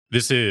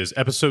This is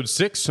episode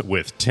 6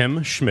 with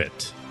Tim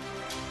Schmidt.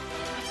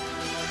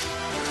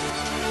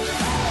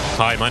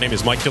 Hi, my name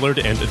is Mike Dillard,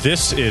 and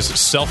this is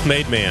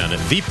Self-Made Man,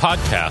 the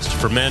podcast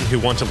for men who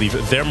want to leave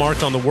their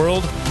mark on the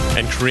world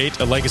and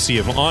create a legacy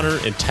of honor,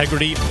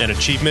 integrity, and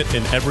achievement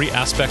in every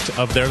aspect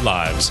of their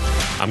lives.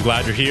 I'm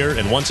glad you're here,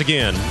 and once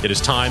again, it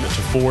is time to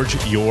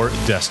forge your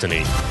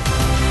destiny.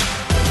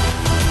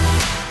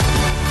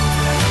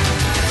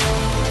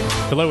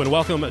 Hello and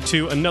welcome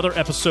to another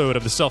episode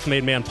of the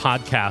Self-Made Man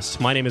podcast.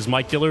 My name is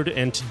Mike Dillard,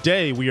 and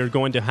today we are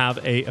going to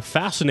have a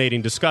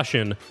fascinating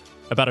discussion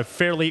about a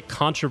fairly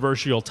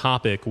controversial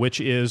topic,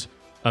 which is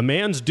a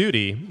man's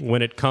duty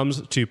when it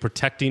comes to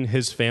protecting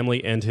his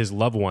family and his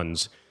loved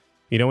ones.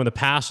 You know, in the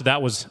past,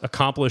 that was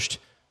accomplished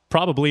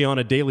probably on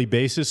a daily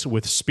basis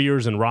with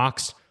spears and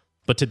rocks,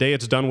 but today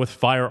it's done with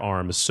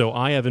firearms. So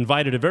I have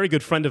invited a very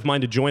good friend of mine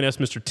to join us,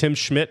 Mr. Tim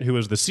Schmidt, who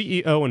is the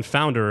CEO and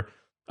founder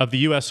of the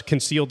U.S.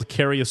 Concealed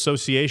Carry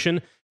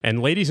Association.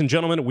 And ladies and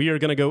gentlemen, we are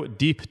going to go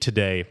deep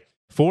today.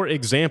 For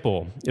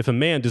example, if a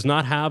man does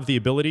not have the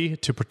ability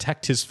to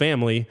protect his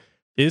family,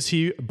 is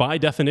he, by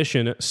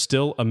definition,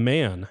 still a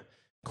man?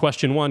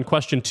 Question 1.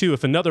 Question 2,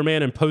 if another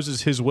man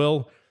imposes his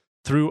will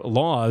through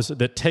laws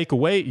that take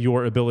away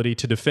your ability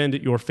to defend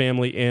your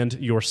family and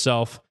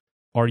yourself,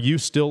 are you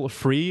still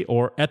free,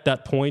 or at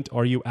that point,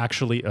 are you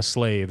actually a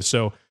slave?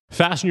 So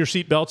fasten your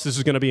seatbelts. This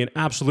is going to be an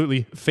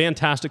absolutely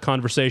fantastic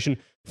conversation.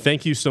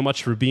 Thank you so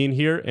much for being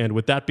here. And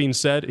with that being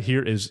said,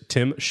 here is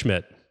Tim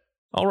Schmidt.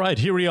 All right,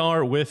 here we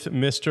are with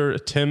Mr.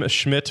 Tim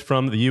Schmidt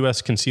from the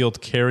U.S.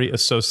 Concealed Carry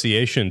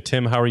Association.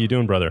 Tim, how are you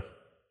doing, brother?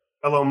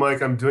 Hello,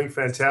 Mike. I'm doing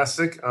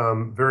fantastic.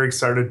 Very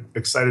excited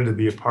to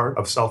be a part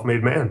of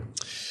Self-Made Man.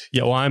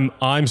 Yeah, well,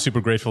 I'm super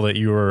grateful that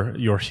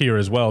you're here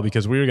as well,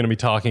 because we're going to be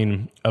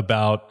talking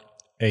about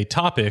a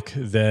topic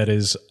that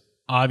is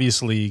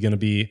obviously going to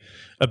be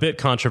a bit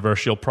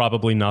controversial,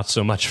 probably not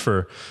so much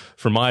for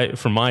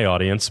my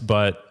audience,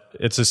 but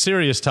it's a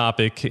serious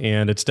topic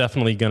and it's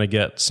definitely going to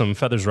get some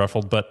feathers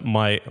ruffled. But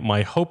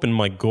my hope and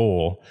my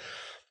goal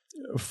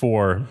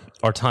for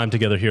our time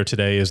together here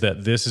today is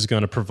that this is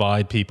going to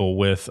provide people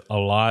with a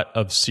lot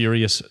of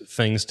serious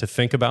things to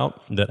think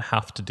about that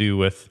have to do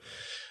with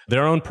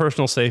their own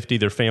personal safety,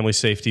 their family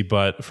safety,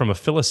 but from a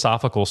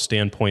philosophical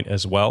standpoint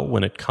as well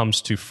when it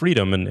comes to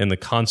freedom and the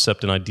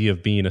concept and idea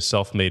of being a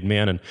self-made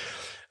man. And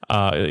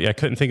I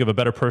couldn't think of a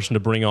better person to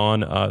bring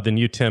on than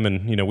you, Tim.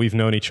 And you know, we've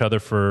known each other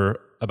for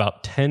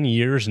about 10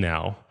 years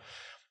now.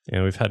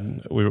 And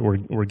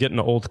we're getting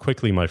old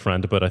quickly, my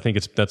friend. But I think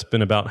that's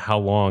been about how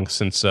long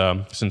since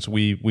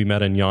we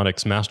met in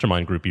Yannick's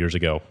mastermind group years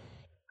ago.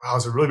 Wow,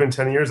 has it really been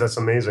 10 years? That's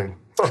amazing.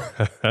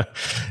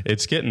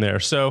 It's getting there.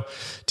 So,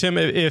 Tim,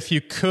 if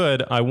you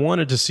could, I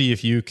wanted to see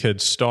if you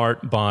could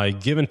start by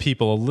giving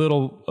people a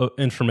little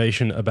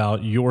information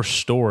about your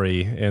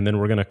story, and then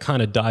we're going to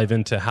kind of dive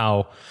into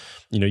how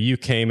you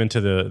came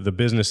into the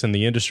business and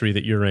the industry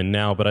that you're in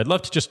now. But I'd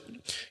love to just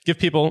give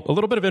people a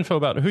little bit of info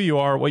about who you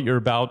are, what you're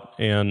about,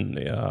 and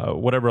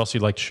whatever else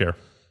you'd like to share.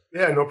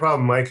 Yeah, no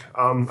problem, Mike.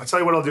 I'll tell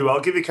you what I'll do. I'll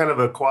give you kind of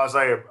a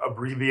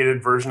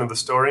quasi-abbreviated version of the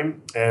story.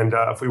 And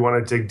if we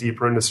want to dig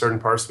deeper into certain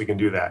parts, we can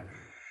do that.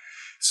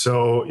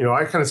 So,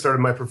 I kind of started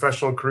my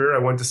professional career. I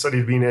went to study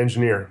to be an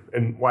engineer.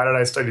 And why did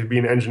I study to be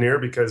an engineer?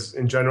 Because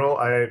in general,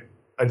 I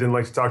didn't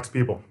like to talk to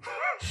people.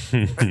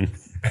 And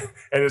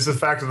it's the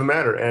fact of the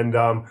matter.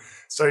 And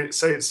studied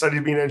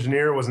to be an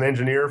engineer, was an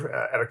engineer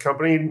at a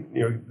company,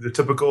 the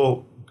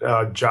typical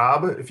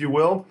job, if you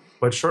will.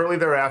 But shortly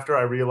thereafter,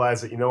 I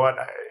realized that,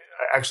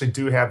 I actually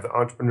do have the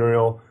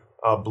entrepreneurial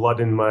blood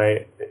in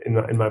my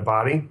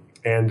body,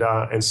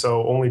 and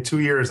so only 2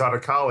 years out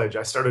of college,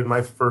 I started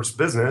my first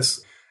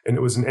business, and it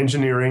was a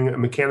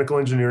mechanical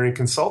engineering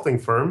consulting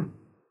firm,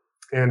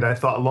 and I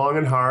thought long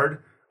and hard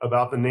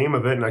about the name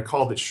of it, and I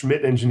called it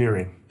Schmidt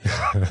Engineering.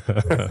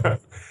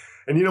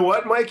 And you know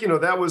what, Mike? It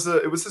was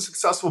a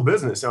successful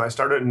business. I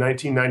started in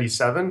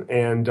 1997,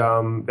 and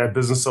that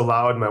business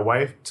allowed my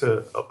wife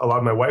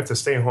to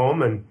stay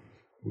home, and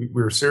we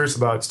were serious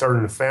about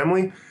starting a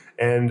family.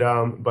 And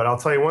but I'll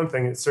tell you one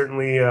thing: it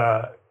certainly,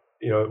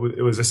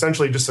 it was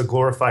essentially just a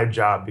glorified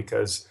job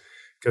because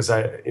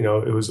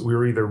we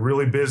were either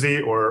really busy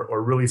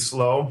or really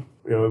slow.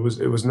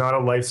 It was not a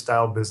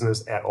lifestyle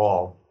business at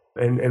all.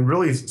 And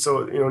really,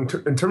 so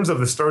in terms of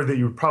the story that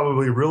you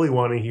probably really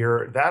want to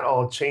hear, that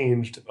all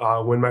changed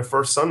when my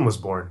first son was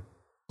born.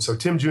 So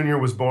Tim Jr.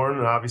 was born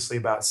obviously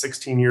about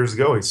 16 years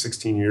ago. He's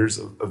 16 years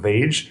of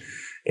age,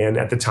 and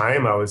at the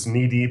time I was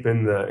knee deep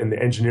in the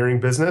engineering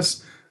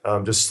business.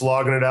 Just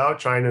slogging it out,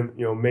 trying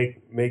to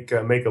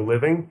make a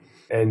living.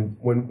 And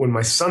when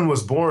my son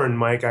was born,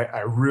 Mike,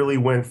 I really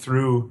went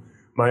through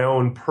my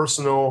own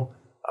personal,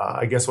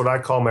 I guess what I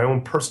call my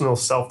own personal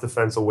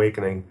self-defense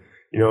awakening.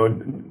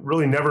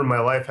 Really never in my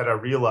life had I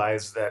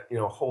realized that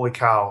holy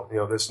cow,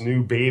 this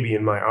new baby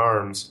in my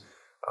arms.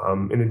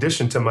 In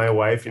addition to my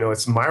wife,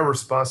 it's my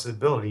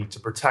responsibility to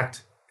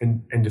protect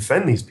and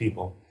defend these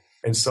people.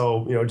 And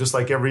so, just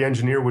like every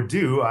engineer would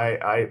do,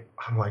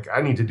 I'm like,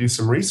 I need to do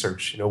some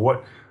research.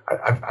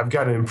 I've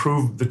got to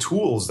improve the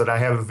tools that I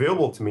have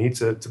available to me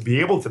to be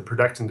able to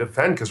protect and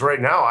defend. Because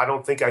right now, I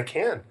don't think I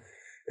can.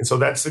 And so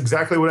that's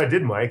exactly what I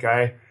did, Mike.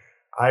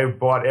 I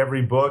bought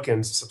every book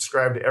and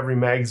subscribed to every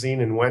magazine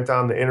and went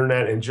on the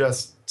internet and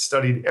just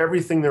studied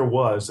everything there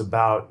was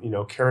about,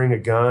 carrying a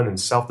gun and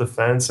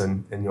self-defense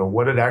and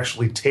what it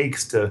actually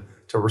takes to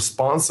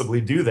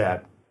responsibly do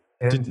that.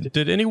 And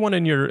did anyone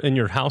in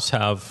your house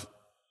have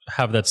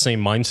that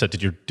same mindset?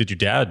 Did your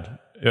dad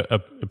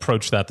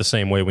approach that the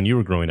same way when you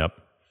were growing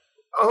up?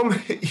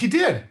 He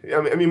did.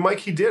 I mean, Mike,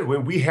 he did.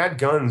 When we had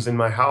guns in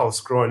my house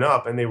growing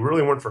up, and they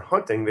really weren't for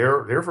hunting;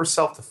 they're for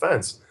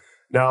self-defense.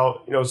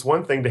 Now, it's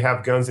one thing to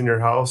have guns in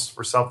your house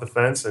for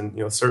self-defense,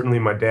 and certainly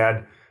my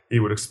dad, he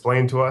would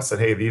explain to us that,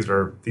 hey, these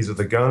are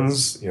the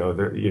guns. You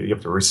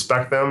have to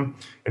respect them,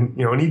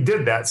 and he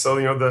did that. So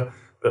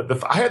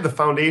I had the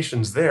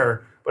foundations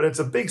there, but it's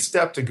a big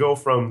step to go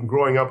from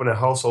growing up in a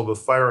household with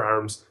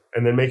firearms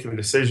and then making the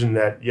decision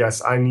that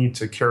yes, I need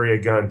to carry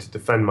a gun to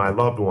defend my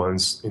loved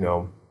ones.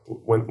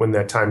 When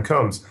that time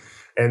comes,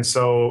 and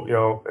so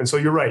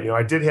you're right.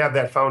 I did have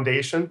that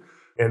foundation.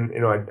 And,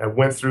 I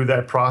went through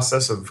that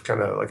process of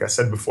kind of, like I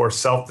said before,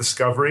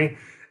 self-discovery.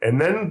 And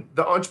then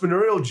the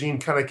entrepreneurial gene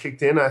kind of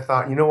kicked in. I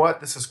thought, you know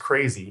what, this is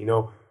crazy.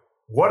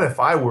 What if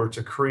I were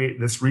to create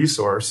this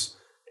resource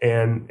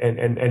and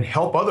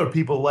help other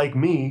people like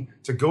me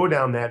to go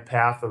down that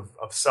path of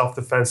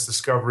self-defense,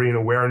 discovery, and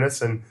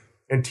awareness and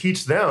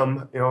teach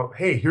them,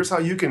 hey, here's how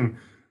you can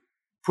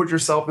put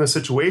yourself in a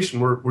situation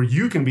where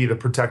you can be the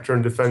protector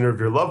and defender of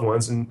your loved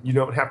ones and you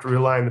don't have to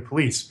rely on the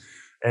police.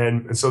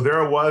 And so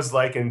there I was,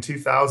 like in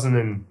 2000,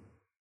 and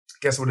I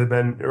guess it would have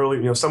been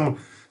early,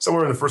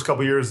 somewhere in the first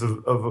couple of years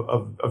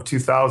of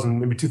 2000,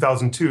 maybe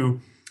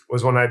 2002,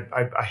 was when I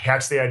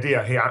hatched the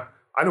idea. Hey,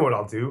 I know what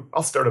I'll do.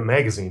 I'll start a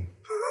magazine.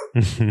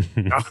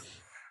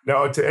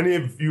 Now, to any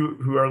of you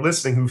who are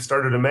listening who've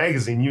started a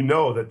magazine,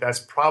 that's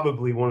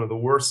probably one of the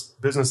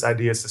worst business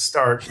ideas to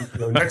start.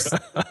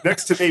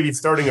 Next to maybe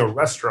starting a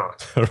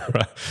restaurant.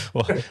 Right.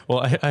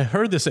 Well, I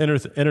heard this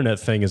internet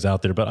thing is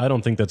out there, but I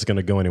don't think that's going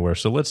to go anywhere.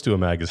 So let's do a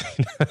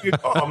magazine.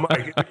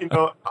 Mike,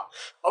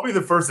 I'll be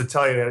the first to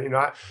tell you that. I'm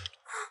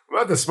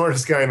not the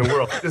smartest guy in the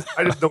world.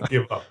 I just don't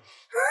give up.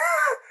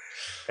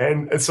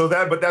 And so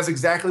but that's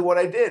exactly what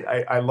I did.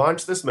 I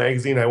launched this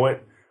magazine. I went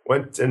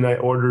and I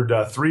ordered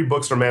 3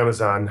 books from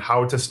Amazon,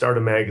 How to Start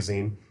a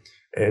Magazine.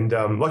 And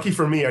lucky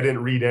for me, I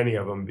didn't read any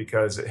of them,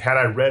 because had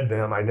I read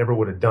them, I never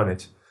would have done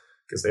it.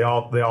 Because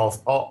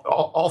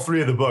all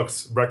 3 of the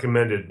books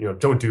recommended,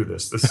 don't do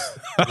this. It's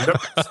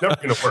never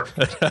going to work.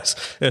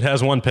 It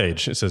has one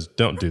page. It says,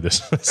 don't do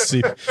this.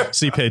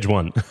 See page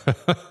 1.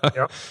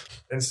 Yeah.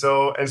 And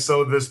so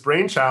this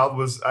brainchild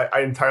was,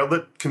 I entitled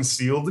it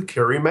Concealed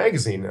Carry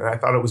Magazine. And I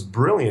thought it was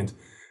brilliant.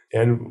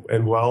 And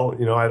well,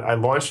 I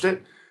launched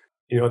it.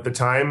 At the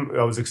time, it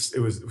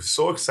was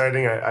so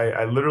exciting.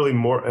 I literally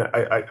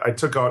I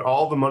took out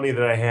all the money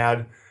that I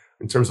had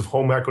in terms of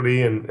home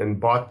equity and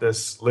bought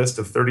this list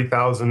of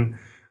 30,000,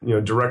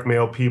 direct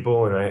mail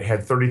people, and I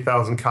had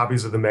 30,000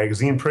 copies of the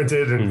magazine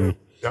printed, and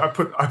I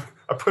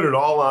put it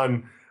all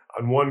on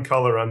one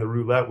color on the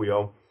roulette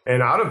wheel,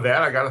 and out of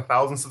that, I got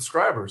 1,000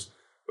 subscribers.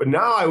 But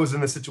now I was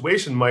in the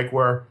situation, Mike,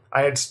 where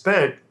I had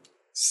spent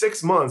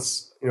 6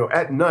 months,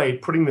 at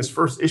night putting this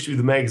first issue of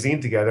the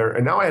magazine together.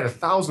 And now I had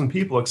 1,000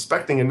 people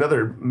expecting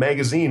another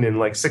magazine in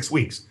like 6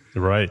 weeks.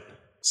 Right.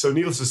 So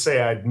needless to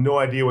say, I had no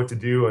idea what to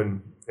do.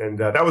 And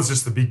that was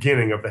just the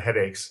beginning of the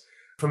headaches.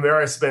 From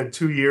there, I spent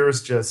 2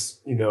 years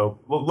just,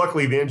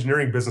 luckily the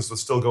engineering business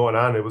was still going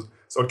on.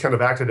 So it kind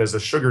of acted as a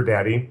sugar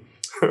daddy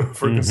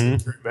for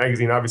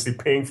magazine, obviously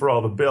paying for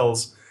all the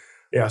bills.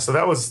 Yeah. So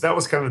that was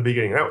kind of the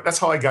beginning. That's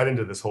how I got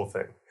into this whole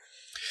thing.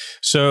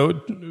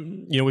 So,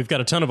 we've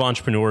got a ton of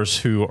entrepreneurs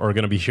who are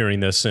going to be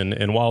hearing this.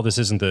 And while this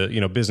isn't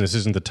business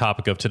isn't the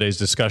topic of today's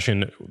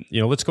discussion,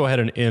 let's go ahead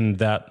and end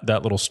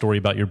that little story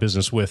about your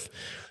business with,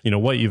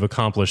 what you've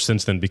accomplished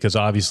since then, because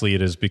obviously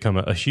it has become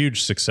a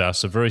huge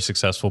success, a very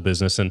successful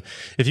business. And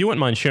if you wouldn't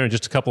mind sharing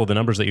just a couple of the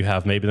numbers that you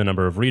have, maybe the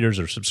number of readers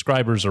or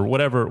subscribers or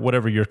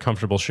whatever you're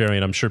comfortable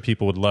sharing, I'm sure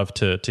people would love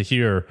to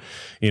hear,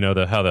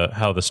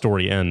 how the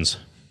story ends.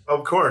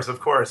 Of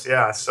course.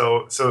 Yeah.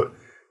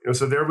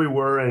 So there we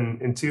were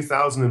in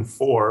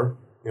 2004,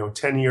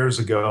 10 years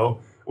ago,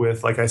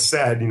 with, like I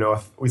said,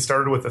 we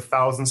started with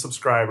 1,000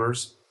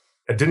 subscribers.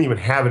 I didn't even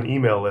have an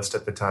email list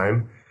at the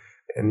time.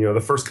 And,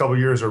 the first couple of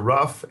years are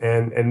rough.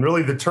 And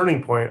really the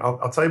turning point,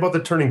 I'll tell you about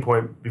the turning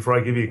point before I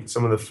give you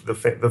some of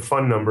the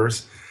fun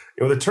numbers.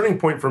 The turning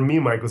point for me,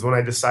 Mike, was when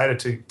I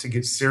decided to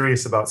get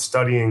serious about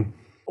studying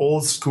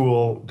old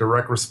school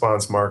direct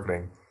response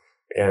marketing.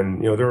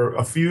 And, there were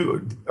a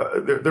few,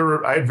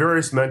 I had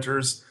various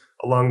mentors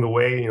along the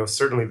way.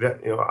 Certainly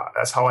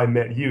that's how I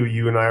met you.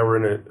 You and I were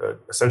in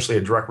essentially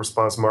a direct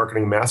response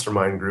marketing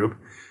mastermind group.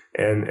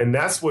 And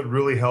that's what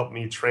really helped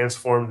me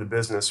transform the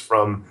business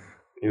from,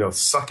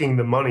 sucking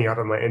the money out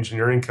of my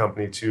engineering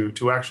company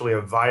to actually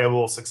a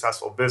viable,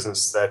 successful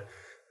business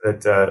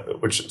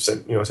which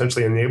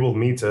essentially enabled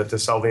me to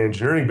sell the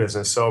engineering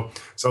business. So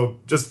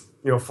just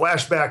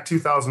flashback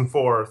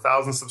 2004,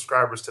 1,000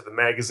 subscribers to the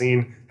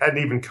magazine, hadn't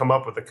even come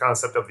up with the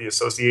concept of the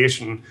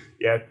association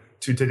yet.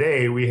 To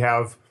today, we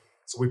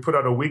put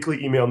out a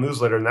weekly email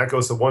newsletter, and that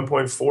goes to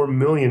 1.4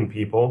 million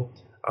people.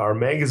 Our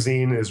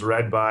magazine is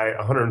read by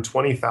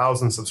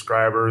 120,000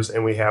 subscribers,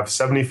 and we have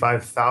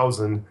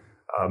 75,000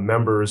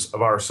 members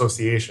of our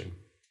association.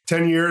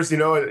 10 years,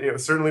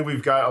 certainly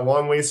we've got a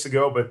long ways to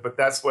go, but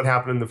that's what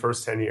happened in the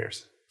first 10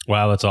 years.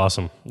 Wow, that's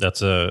awesome.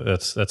 That's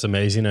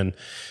amazing,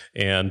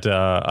 and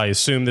I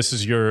assume this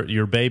is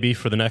your baby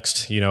for the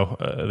next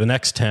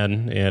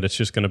 10, and it's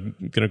just going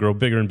to grow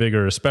bigger and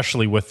bigger,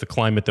 especially with the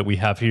climate that we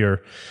have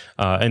here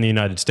in the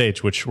United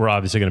States, which we're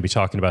obviously going to be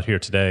talking about here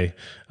today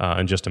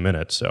in just a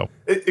minute. So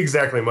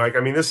exactly, Mike. I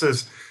mean, this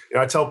is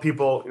I tell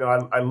people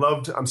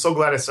I'm so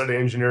glad I studied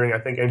engineering. I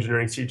think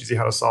engineering teaches you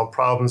how to solve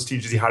problems,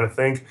 teaches you how to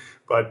think.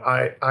 But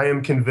I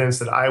am convinced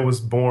that I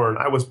was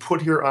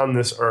put here on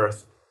this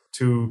earth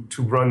to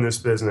run this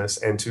business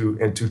and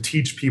to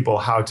teach people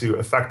how to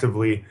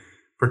effectively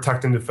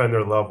protect and defend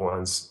their loved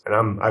ones.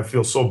 And I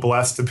feel so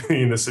blessed to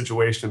be in this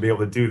situation to be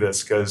able to do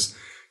this because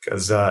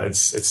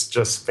it's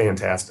just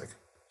fantastic.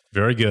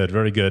 Very good,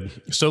 very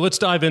good. So let's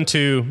dive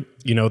into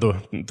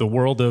the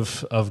world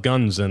of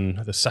guns and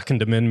the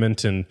Second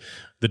Amendment and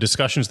the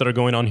discussions that are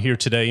going on here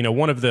today.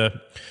 One of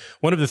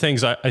the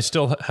things I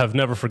still have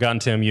never forgotten,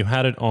 Tim, you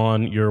had it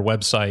on your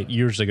website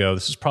years ago.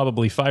 This is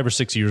probably 5 or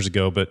 6 years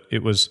ago, but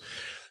it was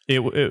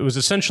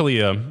essentially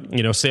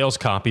a sales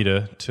copy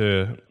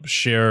to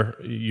share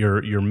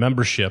your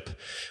membership.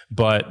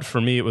 But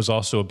for me, it was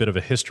also a bit of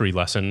a history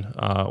lesson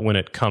when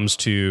it comes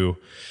to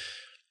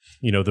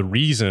the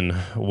reason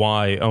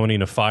why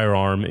owning a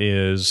firearm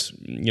is,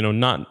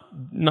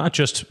 not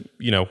just,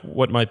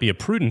 what might be a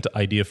prudent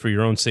idea for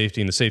your own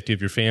safety and the safety of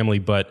your family,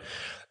 but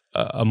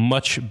a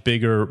much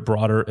bigger,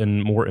 broader,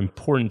 and more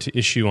important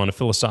issue on a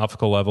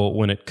philosophical level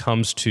when it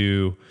comes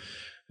to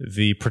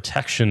the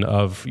protection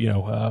of,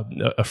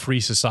 a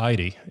free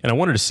society. And I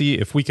wanted to see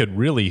if we could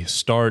really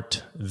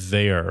start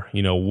there.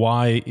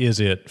 Why is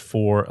it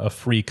for a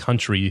free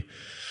country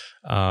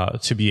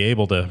to be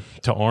able to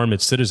arm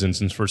its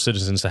citizens and for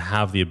citizens to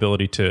have the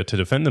ability to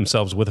defend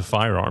themselves with a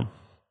firearm?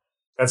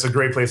 That's a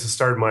great place to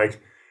start, Mike.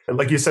 And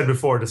like you said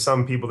before, to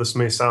some people, this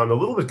may sound a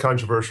little bit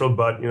controversial,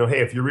 but,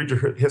 hey, if you read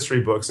your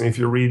history books and if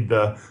you read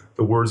the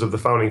words of the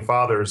founding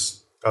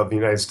fathers of the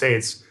United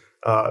States,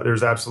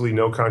 there's absolutely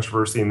no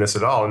controversy in this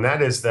at all. And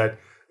that is that,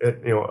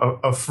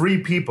 a free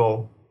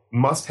people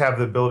must have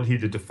the ability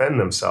to defend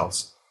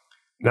themselves.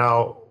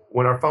 Now,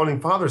 when our founding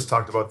fathers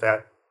talked about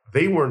that,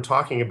 they weren't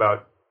talking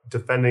about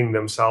defending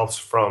themselves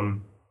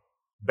from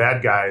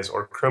bad guys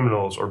or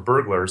criminals or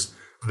burglars.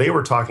 They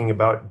were talking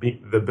about the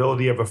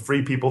ability of a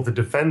free people to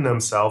defend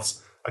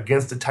themselves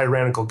against a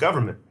tyrannical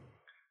government.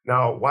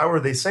 Now, why were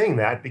they saying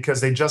that?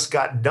 Because they just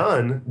got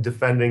done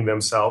defending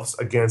themselves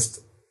against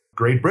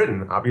Great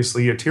Britain,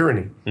 obviously a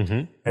tyranny.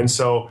 Mm-hmm. And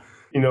so,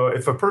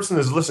 if a person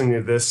is listening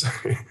to this,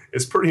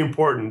 it's pretty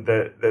important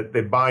that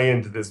they buy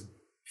into this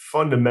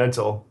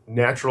fundamental,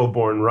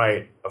 natural-born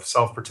right of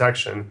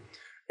self-protection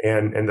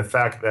and the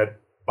fact that,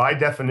 by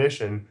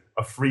definition,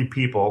 a free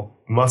people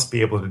must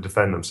be able to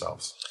defend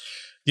themselves.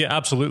 Yeah,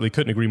 absolutely.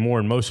 Couldn't agree more.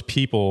 And most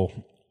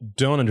people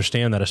don't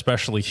understand that,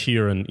 especially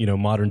here in,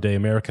 modern day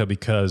America,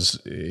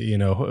 because,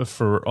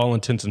 for all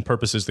intents and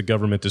purposes, the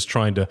government is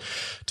trying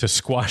to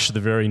squash the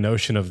very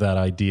notion of that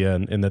idea.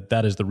 And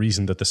that is the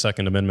reason that the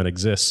Second Amendment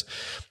exists.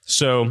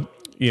 So,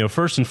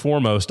 first and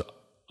foremost,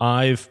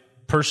 I've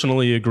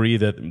personally agree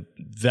that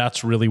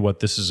that's really what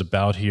this is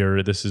about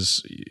here. This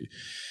is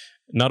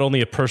not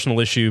only a personal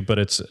issue, but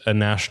it's a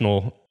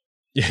national,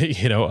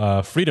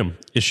 freedom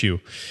issue.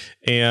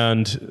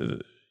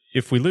 And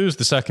if we lose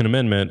the Second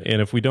Amendment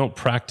and if we don't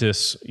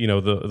practice,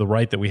 the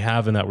right that we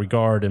have in that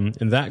regard, and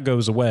that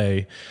goes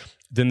away,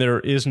 then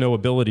there is no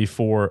ability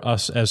for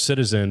us as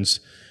citizens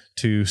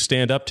to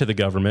stand up to the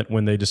government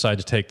when they decide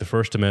to take the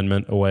First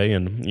Amendment away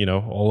and,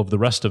 all of the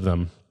rest of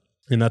them.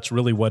 And that's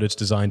really what it's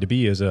designed to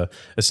be, is a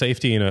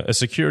safety and a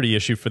security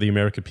issue for the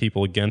American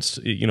people against,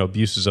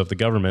 abuses of the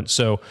government.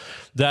 So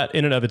that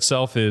in and of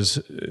itself is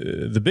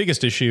the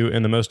biggest issue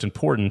and the most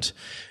important.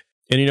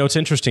 And, it's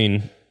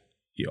interesting.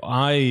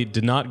 I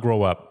did not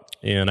grow up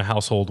in a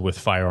household with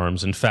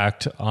firearms. In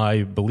fact,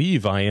 I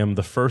believe I am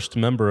the first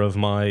member of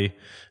my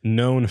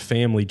known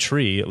family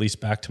tree, at least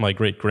back to my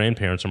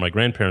great-grandparents, or my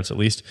grandparents at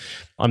least.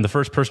 I'm the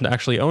first person to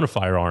actually own a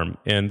firearm,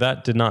 and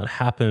that did not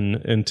happen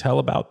until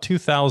about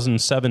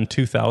 2007,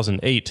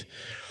 2008.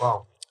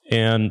 Wow.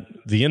 And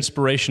the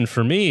inspiration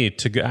for me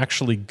to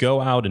actually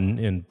go out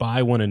and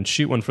buy one and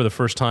shoot one for the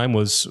first time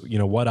was,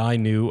 what I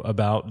knew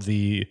about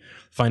the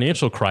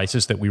financial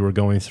crisis that we were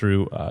going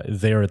through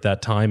there at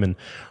that time, and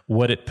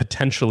what it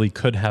potentially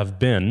could have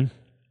been,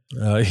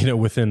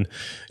 within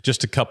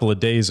just a couple of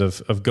days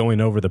of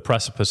going over the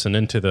precipice and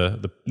into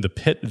the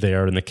pit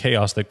there and the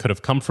chaos that could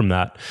have come from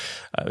that.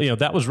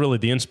 That was really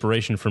the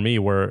inspiration for me,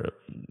 where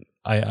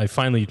I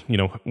finally,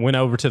 went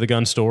over to the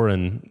gun store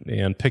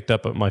and picked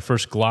up my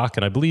first Glock.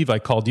 And I believe I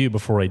called you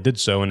before I did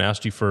so and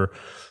asked you for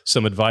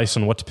some advice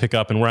on what to pick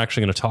up. And we're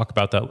actually going to talk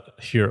about that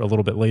here a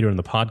little bit later in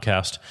the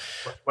podcast.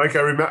 Mike, I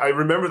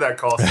remember that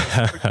call.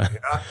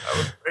 That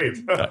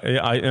was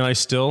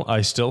great.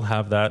 I still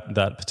have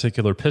that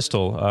particular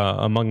pistol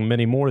among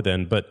many more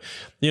then. But,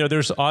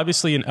 there's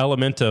obviously an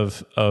element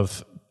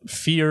of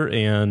fear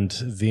and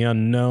the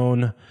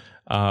unknown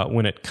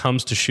when it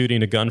comes to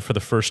shooting a gun for the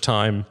first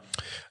time.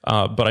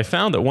 But I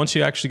found that once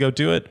you actually go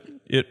do it,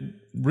 it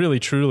really,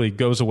 truly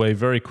goes away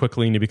very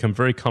quickly and you become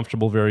very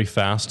comfortable very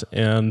fast.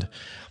 And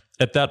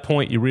at that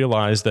point, you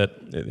realize that,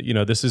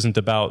 this isn't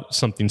about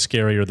something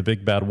scary or the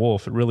big bad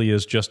wolf. It really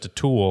is just a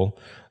tool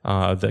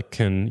that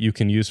you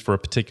can use for a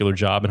particular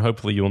job, and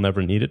hopefully you will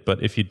never need it.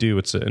 But if you do,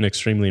 it's an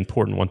extremely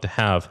important one to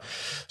have.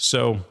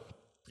 So,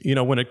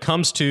 when it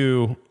comes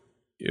to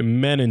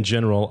men in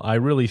general, I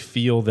really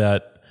feel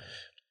that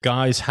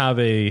guys have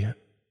a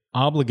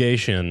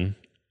obligation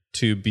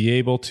to be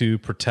able to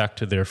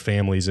protect their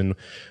families. And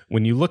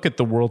when you look at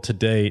the world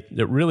today,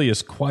 it really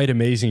is quite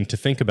amazing to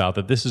think about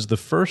that this is the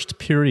first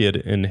period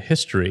in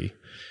history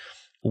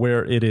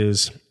where it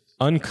is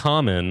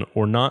uncommon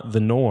or not the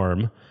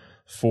norm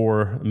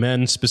for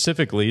men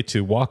specifically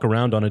to walk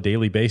around on a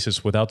daily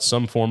basis without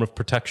some form of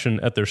protection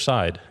at their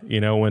side.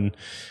 When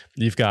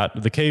you've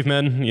got the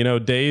cavemen,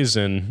 days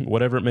and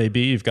whatever it may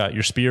be, you've got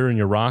your spear and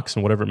your rocks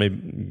and whatever it may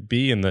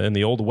be. In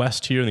the Old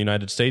West here in the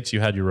United States, you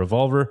had your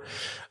revolver.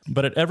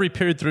 But at every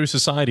period through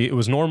society, it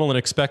was normal and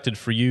expected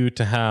for you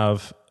to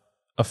have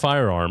a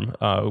firearm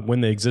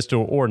when they existed,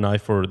 or a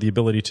knife, or the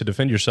ability to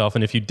defend yourself.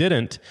 And if you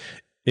didn't,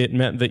 it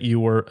meant that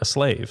you were a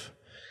slave.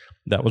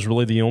 That was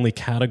really the only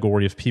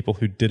category of people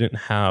who didn't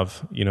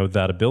have,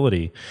 that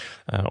ability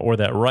or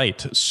that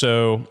right.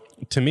 So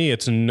to me,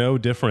 it's no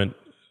different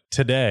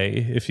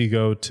today if you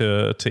go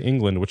to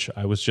England, which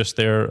I was just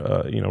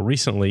there,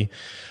 recently,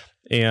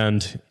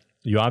 and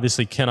you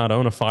obviously cannot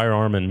own a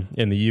firearm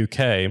in the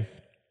UK.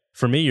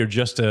 For me, you're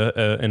just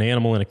an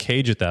animal in a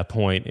cage at that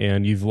point,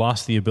 and you've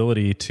lost the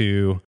ability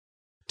to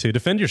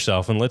defend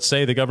yourself. And let's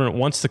say the government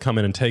wants to come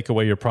in and take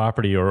away your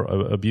property or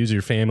abuse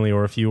your family,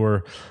 or if you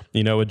were,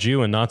 a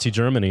Jew in Nazi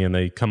Germany and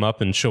they come up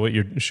and show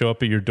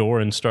up at your door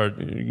and start,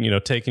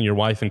 taking your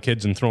wife and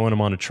kids and throwing them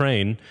on a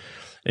train,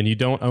 and you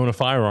don't own a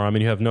firearm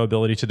and you have no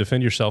ability to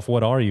defend yourself,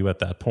 what are you at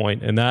that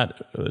point? And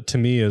that, to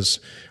me, is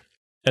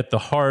at the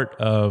heart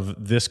of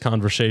this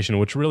conversation,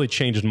 which really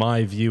changed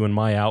my view and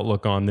my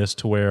outlook on this,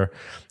 to where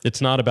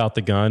it's not about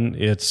the gun,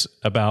 it's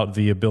about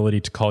the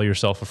ability to call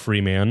yourself a free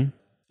man.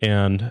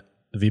 And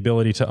the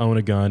ability to own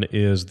a gun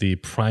is the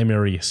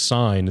primary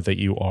sign that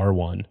you are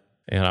one.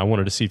 And I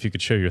wanted to see if you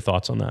could share your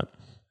thoughts on that.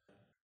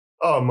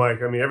 Oh,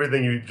 Mike,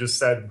 everything you just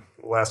said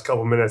the last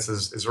couple of minutes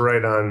is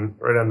right on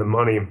the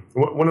money.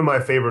 One of my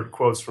favorite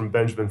quotes from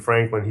Benjamin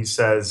Franklin,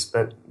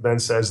 Ben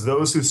says,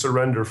 "Those who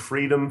surrender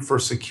freedom for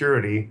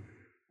security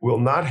will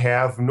not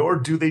have, nor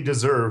do they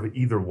deserve,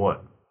 either one."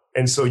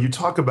 And so you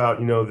talk about,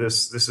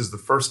 this is the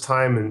first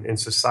time in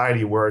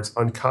society where it's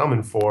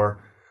uncommon for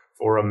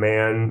a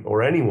man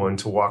or anyone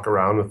to walk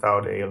around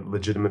without a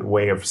legitimate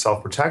way of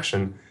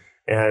self-protection.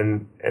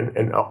 And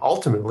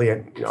ultimately,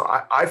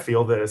 I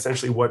feel that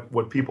essentially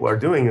what people are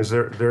doing is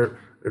they're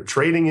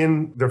trading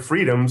in their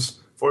freedoms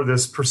for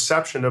this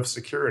perception of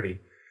security.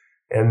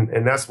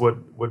 And that's what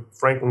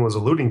Franklin was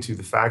alluding to,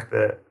 the fact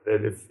that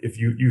if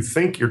you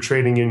think you're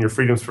trading in your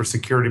freedoms for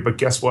security, but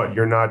guess what?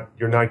 You're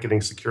not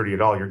getting security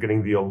at all. You're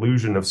getting the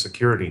illusion of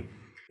security.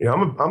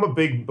 I'm a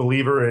big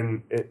believer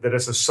in that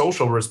it's a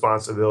social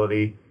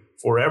responsibility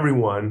for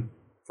everyone,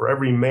 for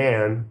every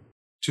man,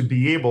 to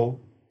be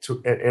able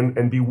to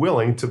and be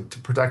willing to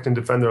protect and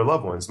defend their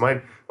loved ones.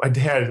 My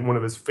dad, one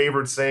of his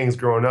favorite sayings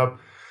growing up,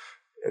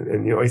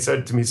 and he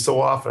said to me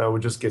so often, I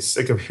would just get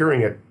sick of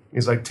hearing it.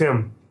 He's like,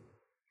 "Tim,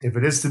 if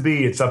it is to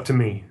be, it's up to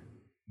me."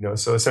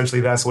 So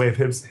essentially that's the way of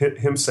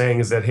him saying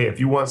is that, hey,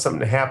 if you want something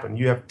to happen,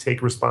 you have to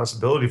take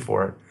responsibility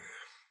for it.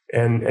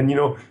 And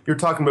you're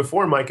talking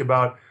before, Mike,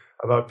 about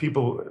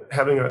people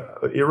having an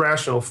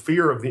irrational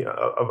fear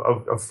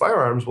of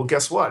firearms. Well,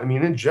 guess what?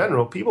 In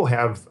general, people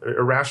have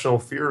irrational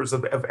fears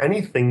of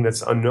anything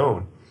that's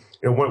unknown.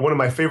 One of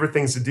my favorite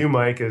things to do,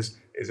 Mike, is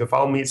if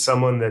I'll meet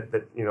someone that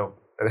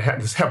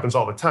and this happens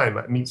all the time.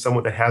 I meet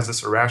someone that has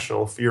this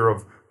irrational fear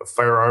of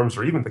firearms,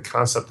 or even the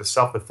concept of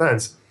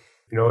self-defense.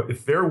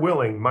 If they're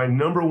willing, my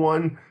number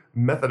one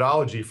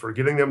methodology for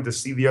getting them to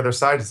see the other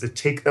side is to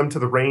take them to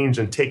the range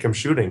and take them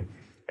shooting.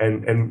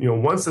 And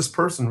once this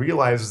person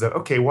realizes that,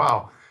 okay,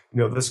 wow,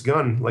 this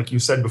gun, like you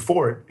said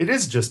before, it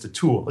is just a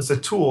tool. It's a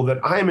tool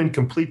that I am in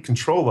complete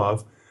control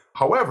of.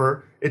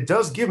 However, it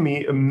does give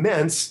me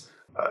immense,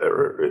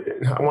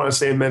 I want to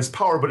say immense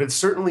power, but it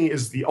certainly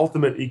is the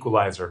ultimate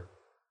equalizer.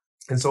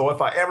 And so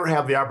if I ever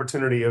have the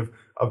opportunity of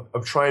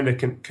trying to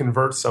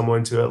convert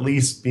someone to at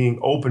least being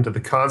open to the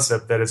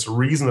concept that it's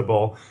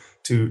reasonable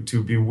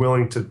to be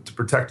willing to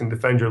protect and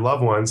defend your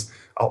loved ones,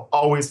 I'll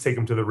always take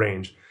them to the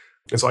range.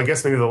 And so I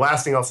guess maybe the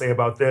last thing I'll say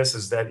about this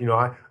is that,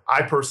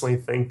 I personally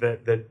think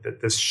that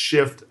this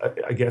shift,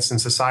 I guess, in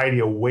society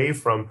away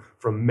from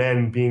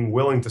men being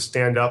willing to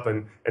stand up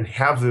and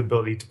have the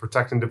ability to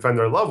protect and defend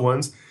their loved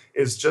ones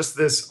is just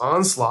this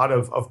onslaught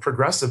of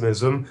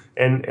progressivism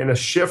and a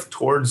shift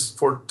towards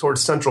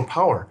central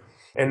power.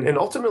 And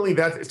ultimately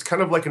that it's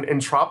kind of like an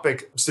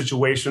entropic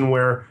situation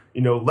where,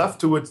 left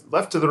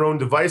to their own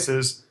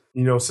devices,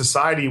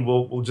 society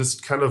will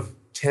just kind of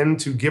tend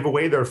to give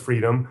away their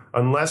freedom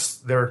unless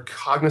they're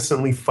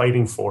cognizantly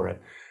fighting for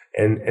it.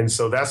 And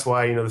so that's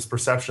why, this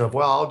perception of,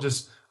 well, I'll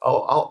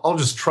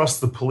just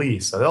trust the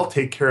police. They'll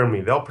take care of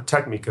me. They'll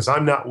protect me because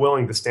I'm not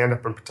willing to stand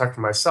up and protect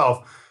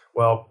myself.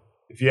 Well,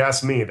 if you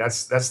ask me,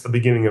 that's the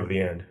beginning of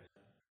the end.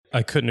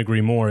 I couldn't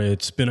agree more.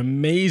 It's been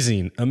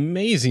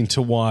amazing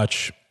to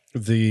watch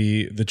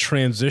the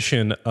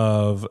transition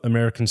of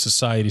American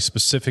society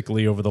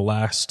specifically over the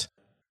last,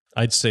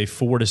 I'd say,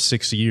 4 to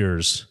 6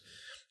 years.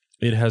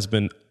 It has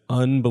been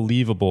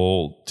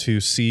unbelievable to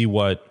see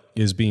what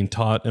is being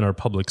taught in our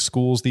public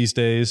schools these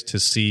days, to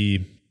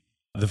see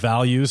the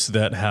values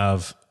that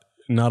have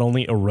not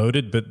only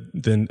eroded, but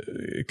then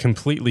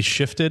completely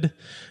shifted,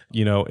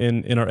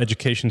 in our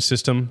education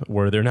system,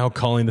 where they're now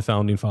calling the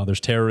founding fathers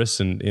terrorists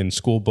in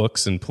school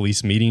books and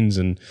police meetings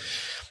and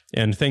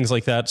things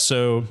like that.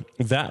 So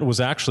that was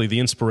actually the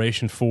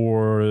inspiration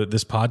for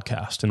this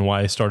podcast and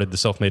why I started the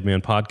Self-Made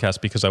Man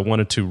podcast, because I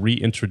wanted to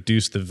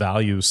reintroduce the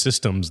value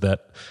systems that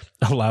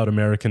allowed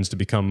Americans to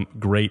become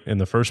great in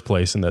the first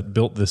place and that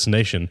built this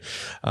nation,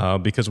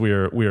 because we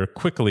are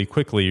quickly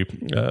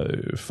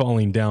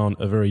falling down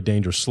a very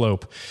dangerous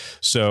slope.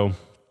 So,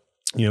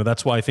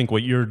 that's why I think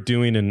what you're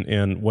doing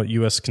and what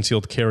U.S.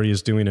 Concealed Carry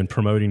is doing and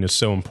promoting is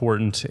so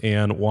important,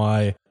 and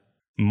why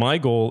my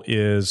goal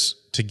is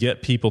to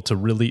get people to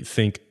really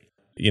think,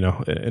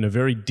 in a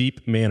very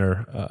deep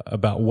manner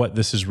about what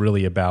this is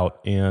really about.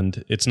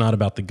 And it's not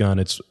about the gun.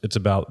 It's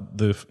about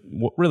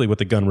really what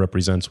the gun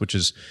represents, which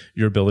is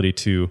your ability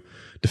to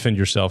defend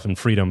yourself and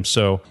freedom.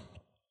 So,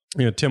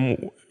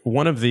 Tim,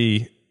 one of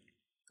the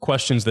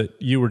questions that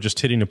you were just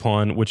hitting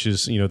upon, which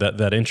is,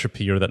 that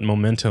entropy or that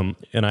momentum.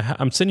 And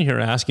I'm sitting here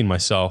asking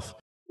myself,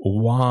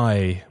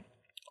 why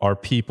are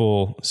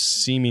people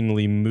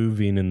seemingly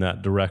moving in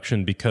that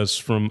direction? Because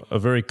from a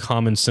very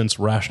common sense,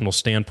 rational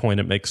standpoint,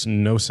 it makes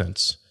no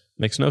sense.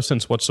 It makes no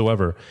sense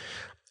whatsoever.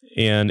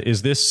 And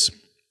is this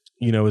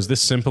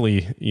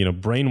simply,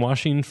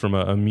 brainwashing from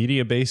a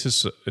media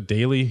basis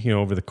daily,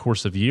 over the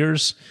course of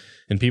years,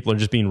 and people are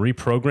just being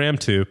reprogrammed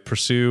to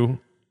pursue,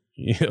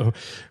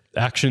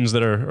 actions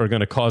that are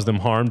going to cause them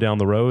harm down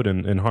the road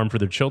and harm for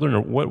their children?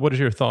 Or what is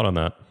your thought on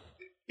that?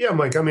 Yeah,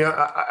 Mike. I mean,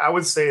 I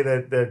would say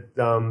that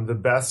the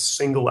best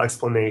single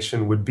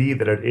explanation would be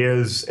that it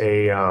is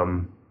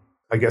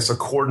a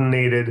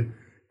coordinated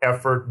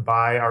effort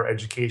by our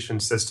education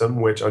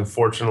system, which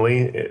unfortunately,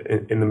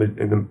 in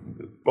the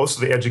most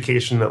of the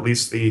education, at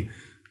least the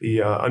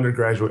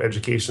undergraduate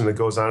education that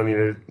goes on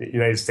in the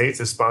United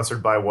States, is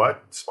sponsored by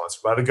what?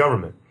 Sponsored by the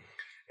government,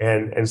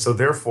 and so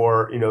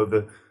therefore,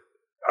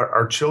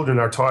 our children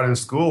are taught in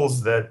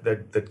schools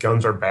that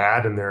guns are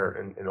bad and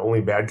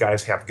only bad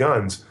guys have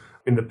guns.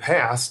 In the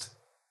past,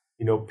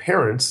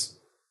 parents,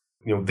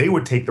 they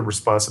would take the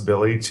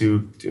responsibility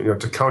to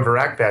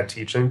counteract that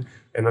teaching.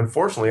 And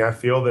unfortunately, I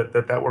feel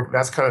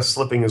that's kind of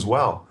slipping as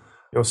well.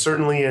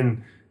 Certainly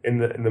in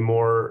the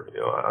more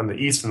on the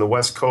East and the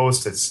West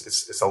Coast,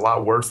 it's a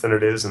lot worse than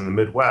it is in the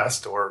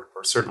Midwest or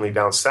certainly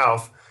down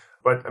south.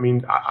 But I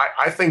mean,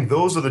 I think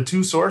those are the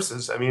two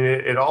sources. I mean,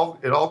 it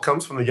all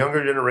comes from the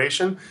younger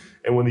generation,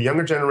 and when the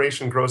younger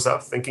generation grows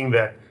up thinking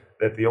that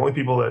the only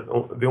people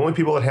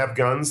that have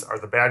guns are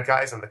the bad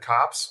guys and the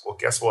cops, well,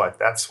 guess what?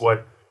 That's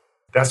what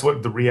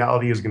the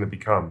reality is going to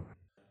become.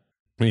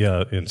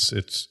 Yeah,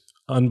 it's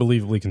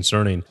unbelievably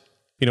concerning.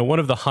 One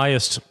of the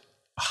highest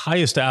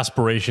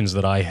aspirations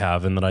that I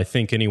have, and that I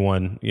think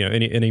anyone,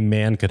 any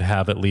man could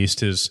have at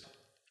least, is,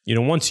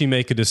 once you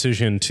make a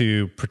decision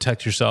to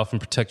protect yourself and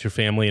protect your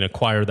family and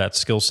acquire that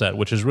skill set,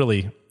 which is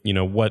really,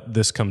 what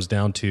this comes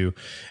down to.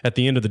 At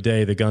the end of the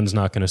day, the gun's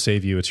not going to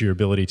save you. It's your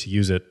ability to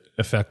use it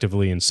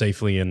effectively and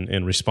safely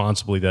and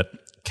responsibly that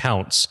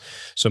counts.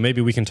 So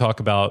maybe we can talk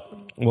about,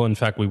 well, in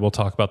fact, we will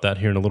talk about that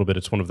here in a little bit.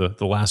 It's one of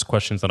the last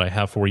questions that I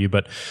have for you.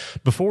 But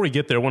before we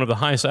get there, one of the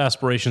highest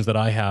aspirations that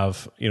I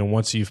have,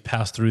 once you've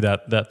passed through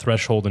that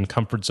threshold and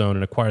comfort zone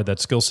and acquired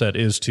that skill set,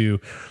 is to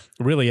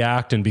really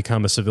act and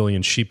become a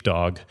civilian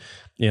sheepdog.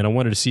 And I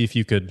wanted to see if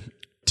you could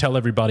tell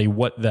everybody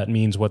what that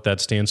means, what that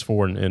stands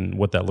for, and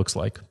what that looks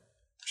like.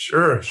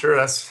 Sure.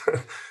 That's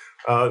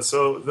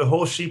so the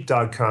whole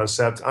sheepdog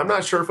concept, I'm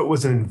not sure if it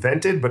was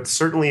invented, but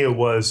certainly it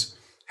was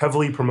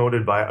heavily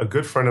promoted by a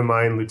good friend of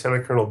mine,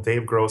 Lieutenant Colonel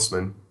Dave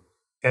Grossman.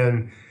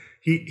 And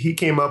he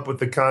came up with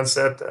the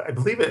concept. I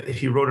believe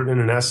he wrote it in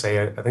an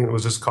essay. I think it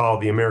was just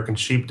called The American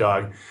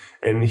Sheepdog.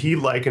 And he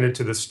likened it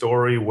to the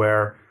story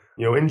where,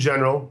 in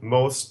general,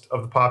 most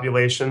of the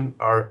population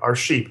are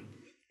sheep.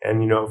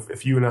 And,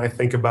 if you and I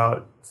think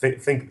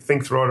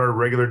throughout our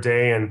regular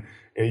day and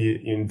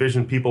you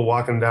envision people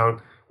walking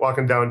down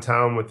walking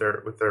downtown with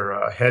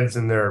their heads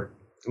in their,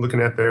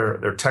 looking at their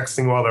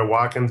texting while they're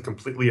walking,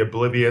 completely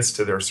oblivious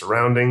to their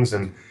surroundings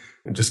and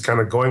just kind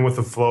of going with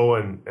the flow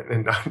and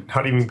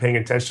not even paying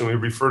attention. We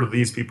refer to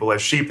these people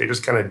as sheep. They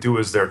just kind of do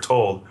as they're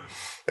told.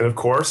 And of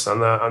course,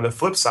 on the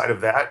flip side of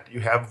that,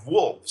 you have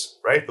wolves,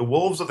 right? The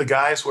wolves are the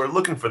guys who are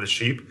looking for the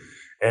sheep,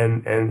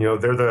 and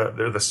they're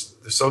the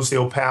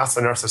sociopaths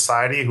in our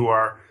society who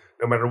are,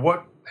 no matter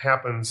what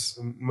happens,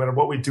 no matter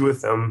what we do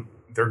with them,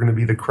 they're going to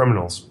be the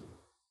criminals.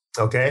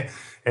 Okay,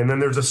 and then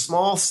there's a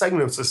small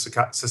segment of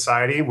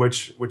society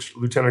which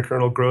Lieutenant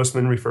Colonel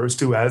Grossman refers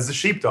to as the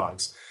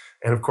sheepdogs,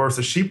 and of course,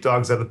 the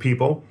sheepdogs are the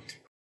people.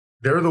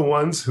 They're the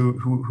ones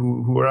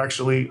who are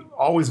actually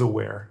always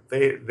aware.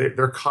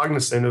 They're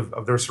cognizant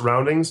of their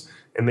surroundings,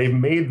 and they've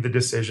made the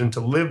decision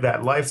to live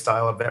that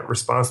lifestyle of that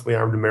responsibly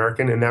armed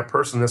American and that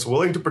person that's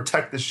willing to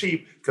protect the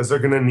sheep because they're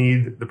going to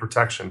need the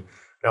protection.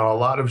 Now, a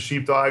lot of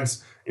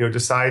sheepdogs,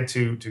 decide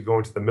to go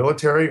into the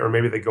military, or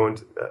maybe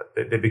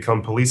they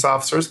become police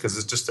officers because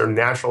it's just their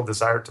natural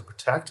desire to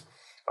protect.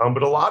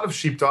 But a lot of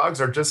sheepdogs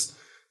are just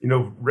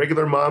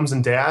regular moms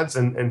and dads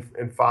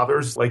and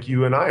fathers like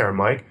you and I are,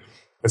 Mike.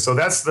 And so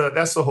that's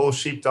the whole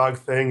sheepdog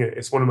thing.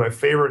 It's one of my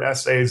favorite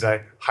essays.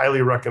 I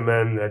highly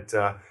recommend that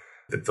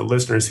the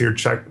listeners here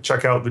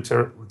check out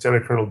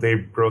Lieutenant Colonel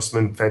Dave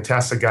Grossman.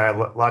 Fantastic guy, a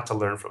lot to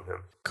learn from him.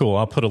 Cool.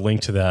 I'll put a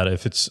link to that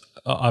if it's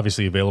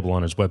obviously available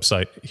on his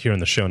website here in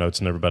the show notes,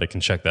 and everybody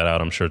can check that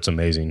out. I'm sure it's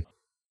amazing.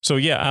 So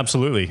yeah,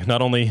 absolutely.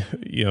 Not only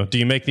do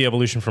you make the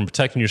evolution from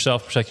protecting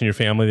yourself, protecting your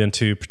family, then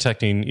to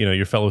protecting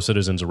your fellow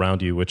citizens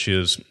around you, which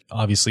is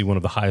obviously one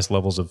of the highest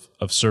levels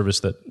of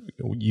service that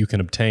you can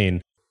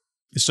obtain.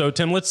 So,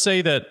 Tim, let's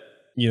say that,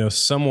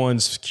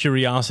 someone's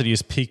curiosity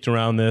is piqued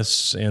around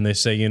this and they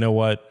say,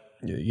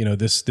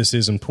 this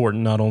is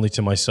important not only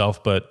to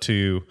myself, but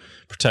to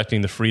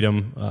protecting the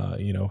freedoms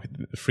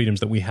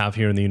that we have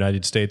here in the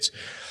United States.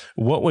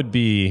 What would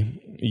be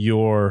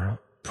your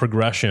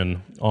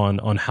progression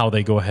on how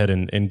they go ahead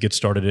and get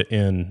started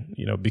in,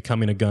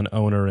 becoming a gun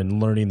owner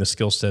and learning the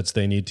skill sets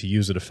they need to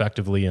use it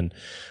effectively, and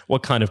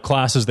what kind of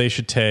classes they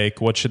should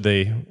take? What should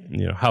they,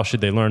 how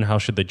should they learn? How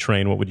should they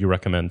train? What would you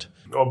recommend?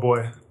 Oh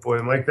boy,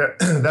 Mike,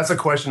 that's a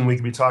question we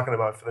could be talking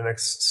about for the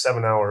next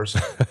 7 hours.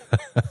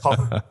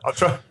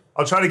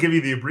 I'll try to give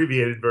you the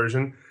abbreviated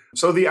version.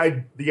 So the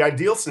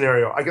ideal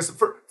scenario, I guess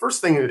the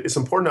first thing, it's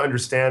important to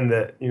understand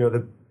that,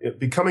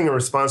 becoming a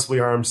responsibly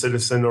armed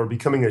citizen, or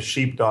becoming a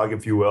sheepdog,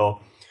 if you will,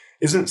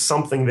 isn't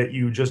something that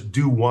you just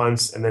do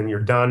once and then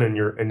you're done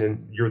and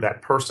then you're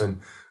that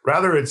person.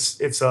 Rather,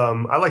 it's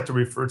I like to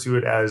refer to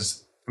it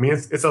as,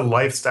 it's a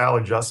lifestyle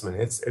adjustment.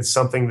 It's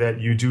something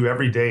that you do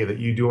every day, that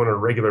you do on a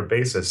regular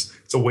basis.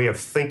 It's a way of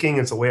thinking.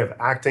 It's a way of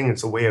acting.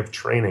 It's a way of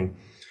training.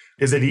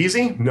 Is it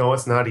easy? No,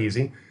 it's not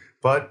easy,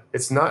 but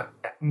it's not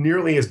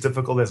nearly as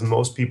difficult as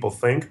most people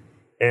think.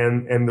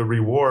 And the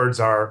rewards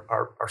are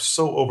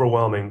so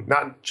overwhelming,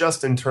 not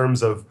just in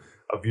terms of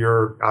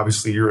your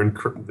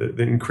the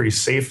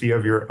increased safety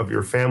of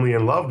your family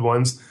and loved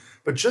ones,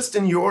 but just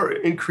in your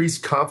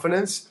increased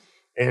confidence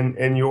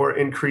and your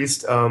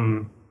increased,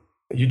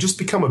 you just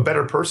become a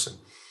better person.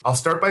 I'll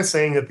start by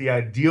saying that the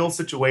ideal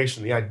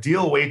situation, the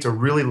ideal way to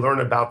really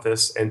learn about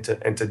this and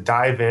to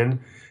dive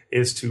in,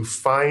 is to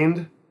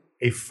find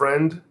a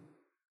friend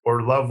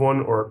or loved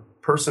one or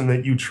person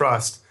that you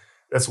trust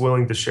that's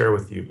willing to share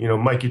with you.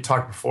 Mike, you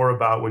talked before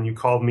about when you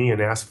called me and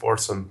asked for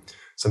some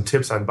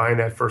tips on buying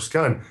that first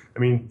gun.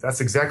 That's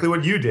exactly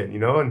what you did,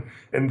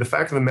 and the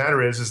fact of the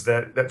matter is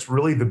that that's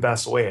really the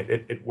best way.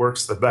 It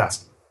works the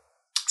best,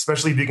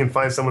 especially if you can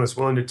find someone that's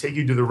willing to take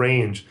you to the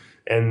range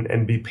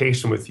and be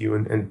patient with you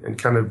and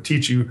kind of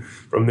teach you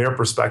from their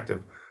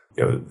perspective.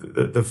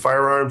 The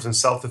firearms and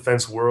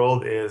self-defense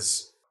world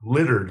is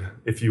littered,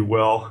 if you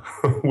will,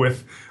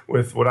 with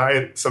what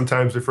I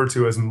sometimes refer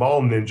to as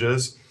mall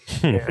ninjas.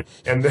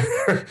 And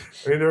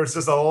there's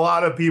just a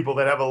lot of people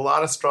that have a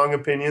lot of strong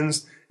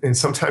opinions, and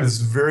sometimes it's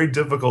very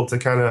difficult to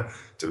kind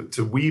of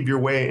to weave your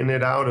way in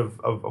and out of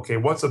okay,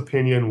 what's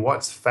opinion,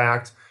 what's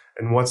fact,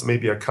 and what's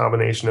maybe a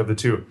combination of the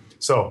two.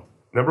 So,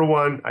 number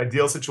one,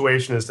 ideal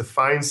situation is to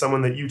find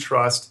someone that you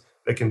trust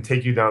that can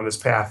take you down this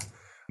path.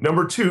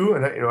 Number two,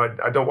 and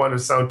I don't want to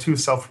sound too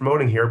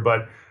self-promoting here,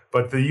 but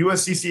the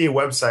USCCA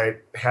website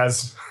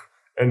has,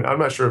 and I'm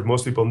not sure if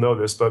most people know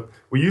this, but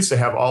we used to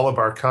have all of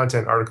our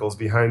content articles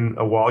behind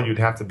a wall. You'd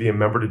have to be a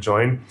member to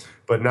join,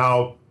 but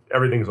now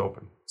everything's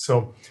open.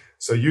 So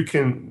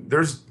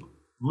there's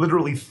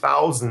literally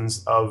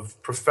thousands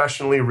of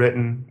professionally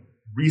written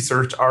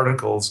research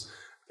articles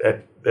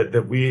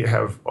that we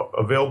have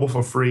available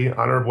for free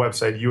on our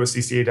website,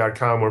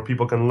 uscca.com, where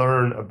people can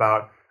learn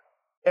about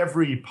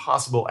every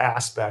possible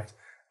aspect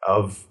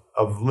of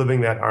living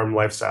that armed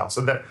lifestyle.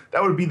 So that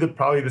would be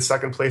probably the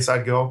second place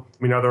I'd go.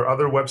 Are there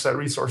other website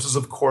resources?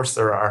 Of course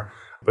there are,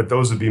 but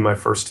those would be my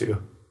first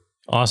two.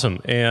 Awesome.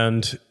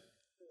 And,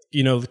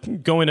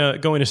 going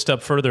a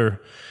step further,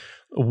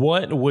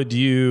 what would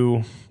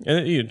you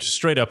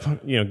straight up,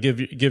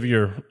 give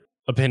your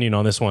opinion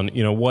on this one?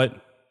 What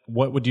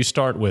what would you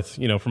start with,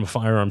 from a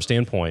firearm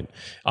standpoint?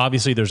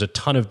 Obviously, there's a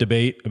ton of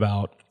debate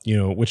about,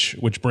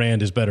 which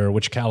brand is better,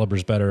 which caliber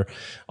is better,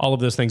 all of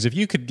those things. If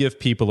you could give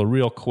people a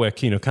real quick,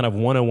 kind of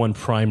 101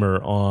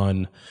 primer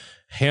on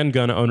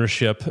handgun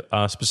ownership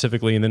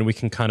specifically, and then we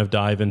can kind of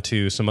dive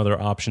into some other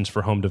options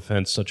for home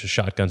defense, such as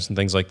shotguns and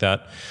things like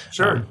that.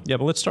 Sure.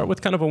 But let's start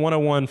with kind of a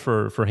 101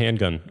 for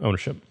handgun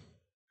ownership.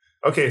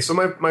 Okay, so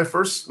my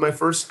first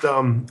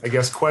I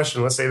guess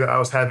question. Let's say that I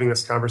was having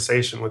this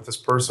conversation with this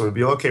person would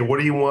be, okay, what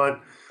do you want?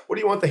 What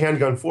do you want the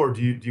handgun for?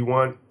 Do you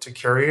want to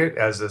carry it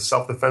as a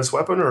self-defense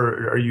weapon,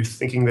 or are you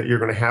thinking that you're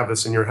going to have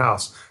this in your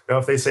house? Now,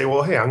 if they say,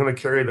 well, hey, I'm going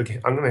to carry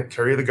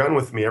the gun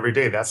with me every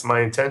day. That's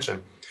my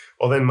intention.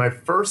 Well, then my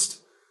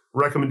first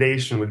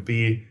recommendation would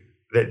be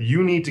that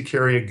you need to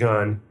carry a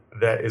gun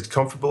that is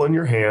comfortable in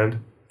your hand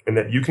and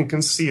that you can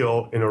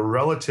conceal in a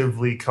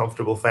relatively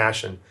comfortable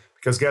fashion.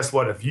 Because guess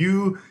what? If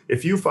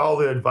you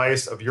follow the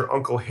advice of your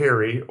Uncle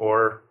Harry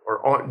or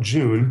Aunt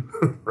June,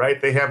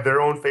 right? They have their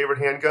own favorite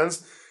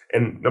handguns.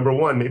 And number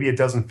one, maybe it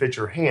doesn't fit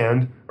your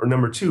hand. Or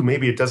number two,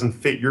 maybe it doesn't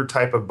fit your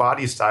type of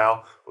body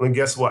style. Well, then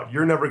guess what?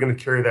 You're never going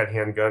to carry that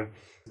handgun.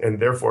 And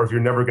therefore, if you're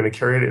never going to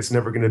carry it, it's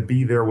never going to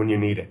be there when you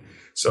need it.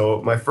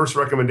 So my first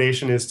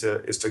recommendation is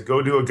to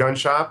go to a gun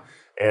shop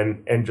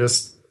and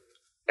just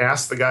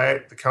ask the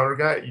counter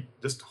guy,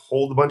 just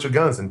hold a bunch of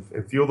guns and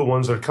feel the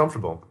ones that are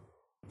comfortable.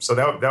 So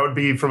that would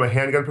be from a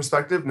handgun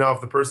perspective. Now,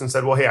 if the person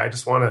said, well, hey, I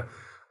just want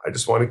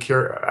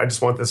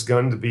this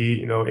gun to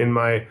be,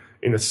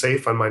 in a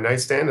safe on my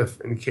nightstand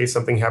in case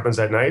something happens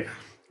at night.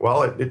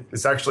 Well,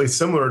 it's actually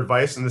similar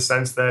advice in the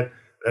sense that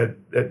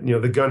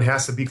the gun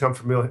has to be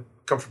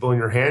comfortable in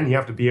your hand. You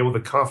have to be able to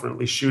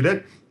confidently shoot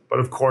it. But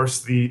of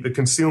course, the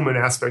concealment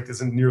aspect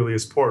isn't nearly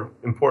as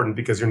important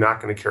because you're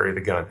not going to carry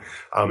the gun.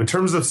 In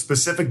terms of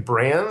specific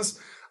brands,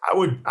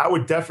 I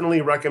would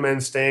definitely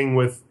recommend staying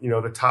with,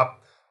 the top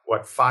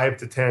 5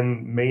 to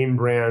 10 main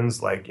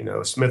brands like,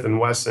 Smith &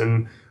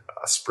 Wesson,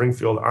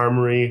 Springfield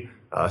Armory,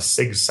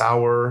 Sig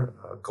Sauer,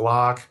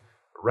 Glock,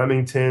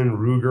 Remington,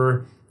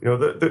 Ruger,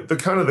 the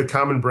kind of the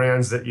common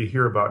brands that you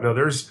hear about. Now,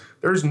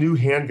 there's new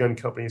handgun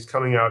companies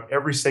coming out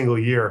every single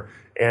year.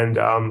 And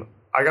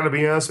I got to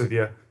be honest with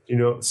you,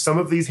 some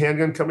of these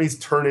handgun companies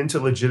turn into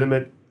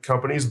legitimate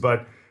companies,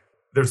 but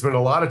there's been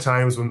a lot of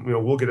times when,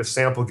 we'll get a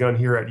sample gun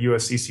here at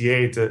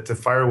USCCA to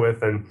fire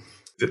with, and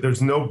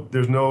there's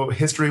no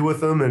history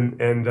with them,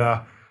 and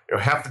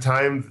half the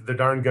time the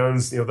darn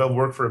guns, they'll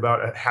work for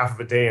about half of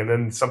a day, and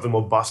then something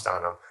will bust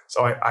on them.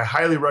 So I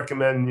highly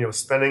recommend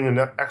spending an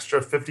extra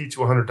 $50 to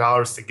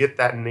 $100 to get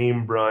that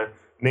name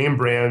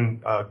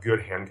brand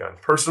good handgun.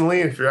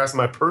 Personally, if you're asking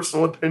my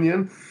personal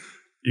opinion,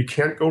 you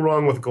can't go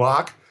wrong with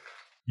Glock.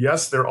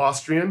 Yes, they're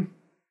Austrian,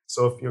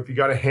 so if you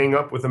got to hang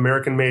up with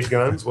American-made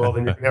guns, well,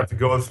 then you're gonna have to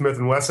go with Smith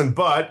 & Wesson.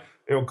 But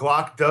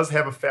Glock does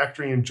have a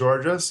factory in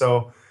Georgia,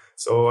 so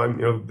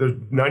there's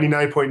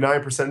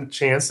 99.9%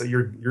 chance that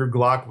your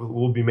Glock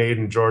will be made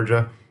in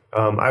Georgia.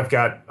 I've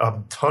got a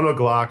ton of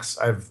Glocks.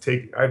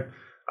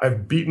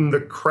 I've beaten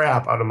the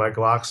crap out of my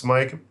Glocks,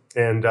 Mike,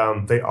 and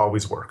they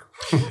always work.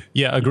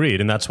 Yeah, agreed.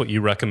 And that's what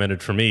you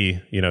recommended for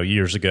me,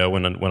 years ago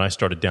when I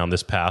started down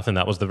this path. And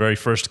that was the very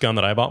first gun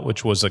that I bought,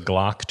 which was a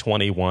Glock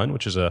 21,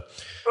 which is a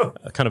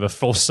kind of a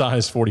full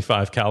size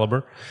 45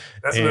 caliber.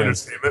 That's an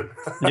understatement.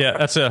 Yeah,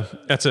 that's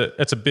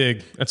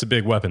a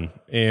big weapon,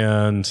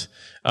 and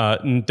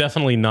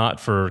definitely not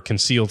for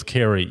concealed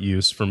carry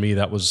use. For me,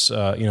 that was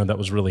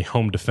really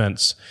home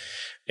defense.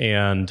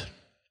 And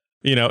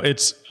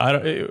it's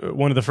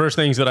one of the first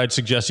things that I'd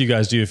suggest you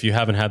guys do if you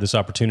haven't had this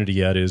opportunity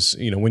yet is,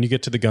 when you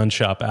get to the gun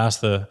shop, ask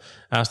the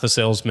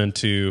salesman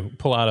to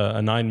pull out a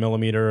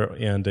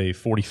 9mm and a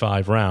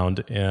 45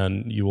 round,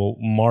 and you will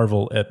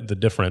marvel at the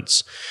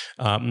difference.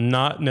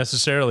 Not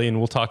necessarily, and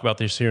we'll talk about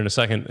this here in a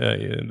second,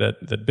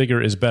 that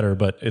bigger is better,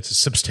 but it's a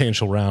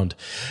substantial round.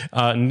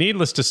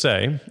 Needless to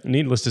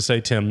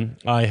say, Tim,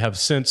 I have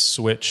since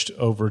switched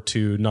over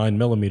to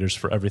 9mm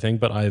for everything,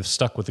 but I have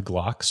stuck with the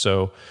Glock.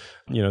 So,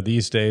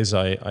 these days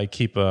I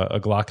keep a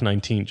Glock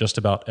 19 just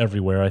about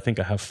everywhere. I think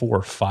I have 4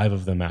 or 5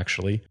 of them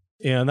actually.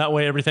 And that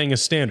way everything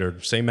is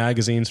standard. Same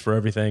magazines for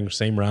everything,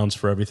 same rounds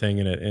for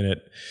everything. And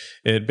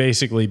it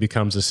basically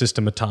becomes a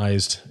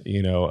systematized,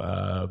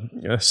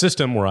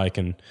 system where I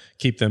can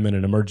keep them in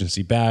an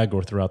emergency bag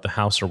or throughout the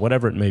house or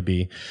whatever it may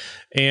be.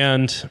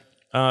 And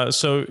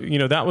so,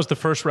 that was the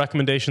first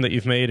recommendation that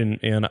you've made,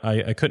 and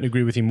I couldn't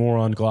agree with you more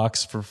on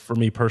Glocks. For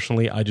me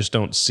personally, I just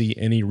don't see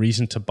any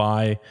reason to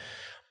buy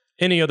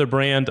any other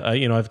brand.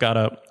 I've got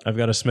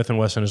a Smith &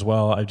 Wesson as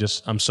well.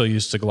 I'm so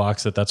used to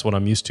Glocks that's what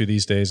I'm used to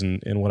these days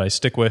and what I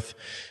stick with.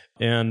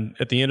 And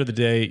at the end of the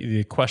day,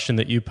 the question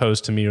that you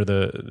posed to me, or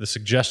the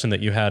suggestion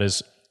that you had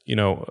is,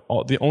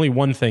 the only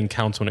one thing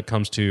counts when it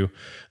comes to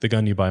the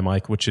gun you buy,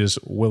 Mike, which is,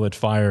 will it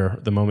fire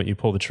the moment you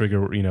pull the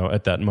trigger,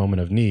 at that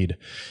moment of need?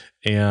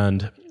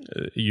 And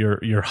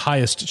your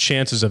highest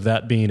chances of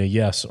that being a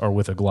yes are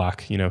with a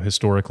Glock,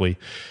 historically,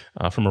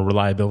 from a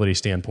reliability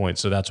standpoint.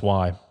 So that's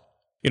why.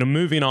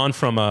 Moving on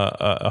from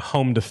a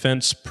home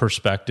defense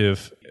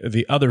perspective,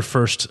 the other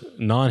first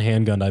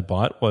non-handgun I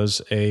bought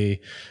was a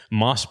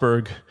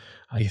Mossberg.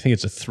 I think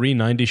it's a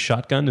 390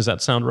 shotgun. Does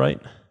that sound right?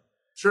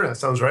 Sure, that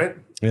sounds right.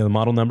 Yeah, the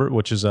model number,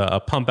 which is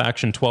a pump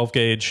action 12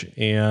 gauge,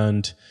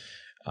 and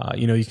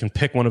you can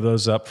pick one of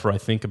those up for I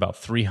think about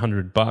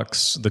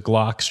 $300. The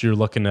Glocks you're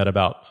looking at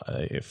about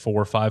 $400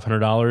 or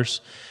 $500.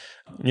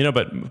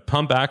 But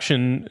pump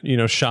action,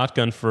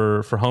 shotgun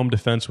for home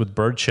defense with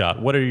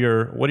birdshot. What are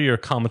your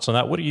comments on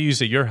that? What do you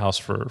use at your house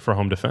for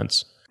home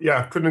defense?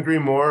 Yeah, couldn't agree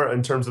more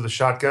in terms of the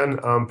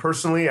shotgun.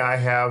 Personally, I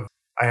have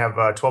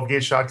 12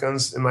 gauge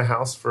shotguns in my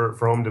house for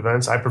home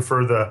defense. I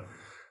prefer the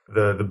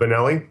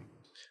Benelli.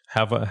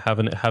 Have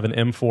an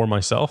M4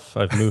 myself.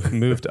 I've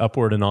moved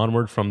upward and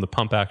onward from the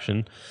pump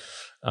action.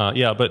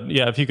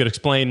 If you could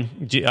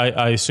explain,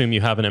 I assume you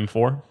have an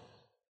M4.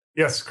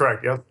 Yes,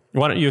 correct. Yep.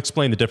 Why don't you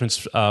explain the difference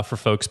for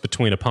folks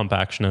between a pump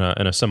action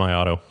and a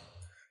semi-auto?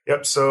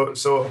 Yep. So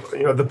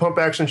the pump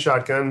action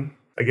shotgun.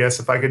 I guess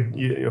if I could,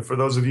 for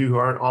those of you who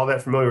aren't all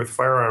that familiar with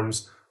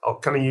firearms, I'll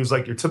kind of use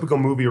like your typical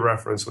movie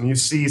reference. When you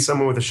see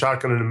someone with a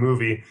shotgun in a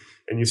movie,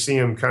 and you see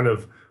them kind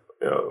of,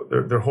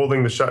 they're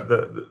holding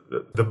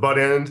the butt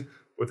end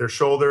with their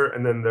shoulder,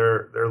 and then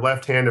their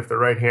left hand, if they're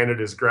right-handed,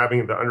 is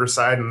grabbing the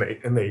underside,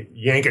 and they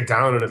yank it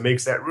down, and it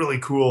makes that really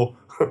cool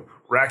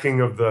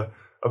racking of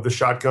the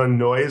shotgun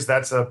noise.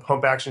 That's a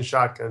pump action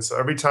shotgun. So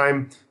every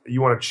time that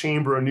you want to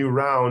chamber a new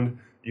round,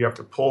 you have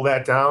to pull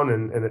that down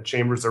and it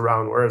chambers the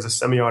round. Whereas a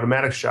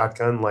semi-automatic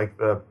shotgun, like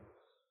the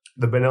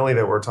Benelli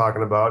that we're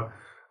talking about,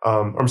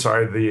 I'm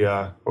sorry,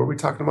 what were we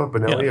talking about?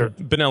 Benelli or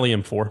Benelli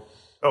M4?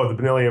 Oh,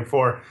 the Benelli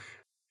M4.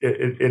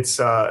 It's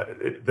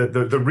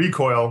the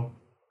recoil.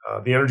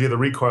 The energy of the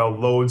recoil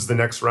loads the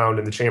next round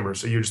in the chamber.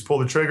 So you just pull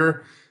the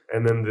trigger,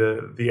 and then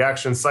the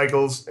action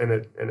cycles, and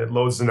it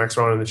loads the next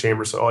round in the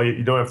chamber. So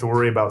you don't have to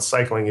worry about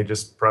cycling. You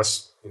just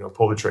press,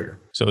 pull the trigger.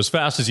 So as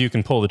fast as you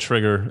can pull the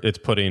trigger, it's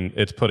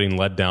putting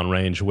lead down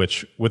range,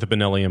 which with a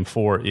Benelli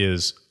M4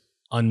 is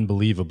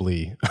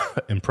unbelievably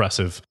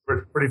impressive.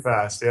 Pretty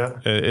fast, yeah.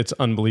 It's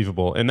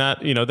unbelievable, and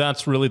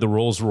that's really the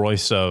Rolls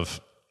Royce of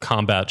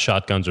combat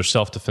shotguns, or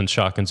self-defense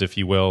shotguns, if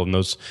you will, and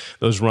those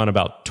run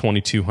about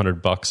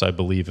 $2,200, I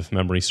believe, if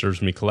memory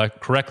serves me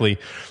correctly.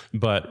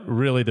 But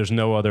really, there's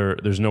no other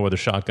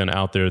shotgun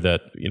out there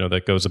that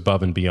that goes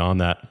above and beyond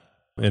that.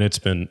 And it's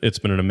been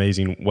an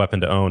amazing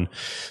weapon to own.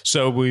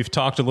 So we've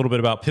talked a little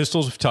bit about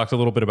pistols. We've talked a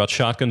little bit about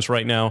shotguns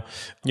right now.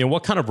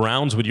 What kind of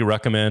rounds would you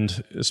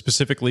recommend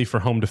specifically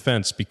for home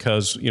defense?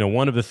 Because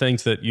one of the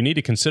things that you need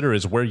to consider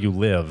is where you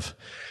live.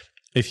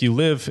 If you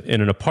live in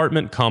an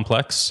apartment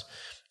complex,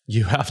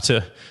 you have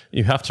to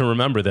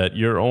remember that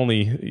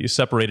you're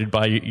separated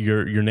by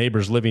your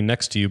neighbors living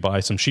next to you by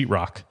some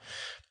sheetrock,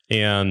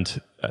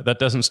 and that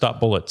doesn't stop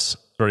bullets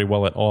very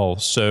well at all.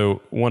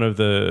 So one of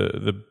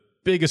the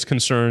biggest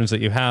concerns that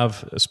you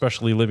have,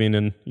 especially living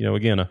in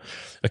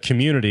a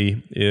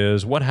community,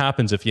 is what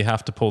happens if you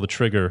have to pull the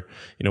trigger.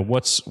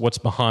 What's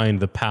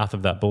behind the path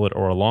of that bullet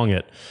or along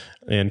it,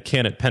 and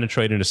can it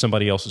penetrate into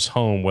somebody else's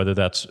home, whether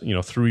that's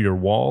through your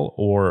wall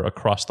or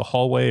across the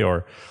hallway,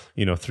 or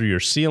through your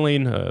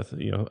ceiling,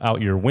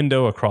 out your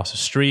window across the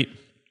street.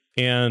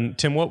 And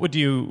Tim, what would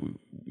your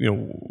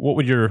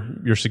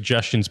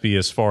suggestions be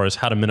as far as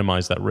how to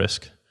minimize that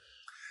risk?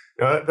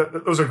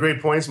 Those are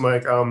great points,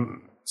 Mike.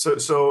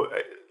 So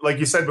like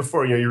you said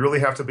before, you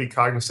really have to be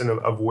cognizant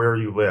of where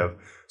you live.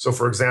 So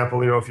for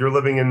example, if you're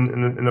living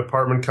in an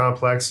apartment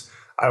complex,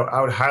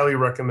 I would highly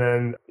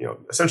recommend,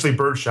 essentially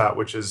birdshot,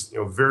 which is,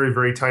 very,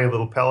 very tiny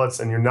little pellets,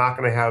 and you're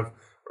going to have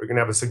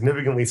a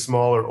significantly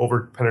smaller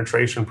over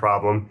penetration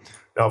problem.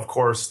 Now, of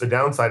course, the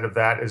downside of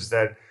that is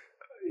that,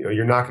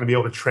 you're not going to be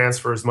able to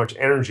transfer as much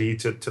energy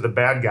to the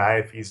bad guy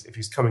if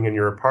he's coming in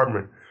your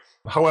apartment.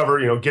 However,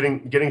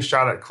 getting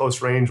shot at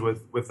close range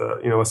with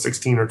a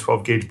 16 or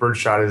 12 gauge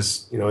birdshot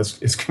is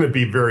going to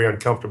be very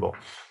uncomfortable.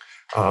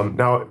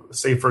 Now,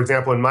 say for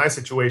example, in my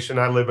situation,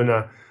 I live in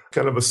a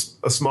kind of a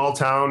small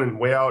town and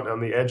way out on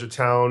the edge of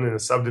town in a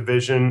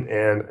subdivision,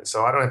 and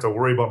so I don't have to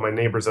worry about my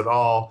neighbors at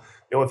all.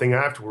 The only thing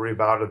I have to worry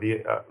about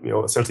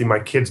are essentially my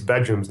kids'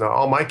 bedrooms. Now,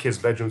 all my kids'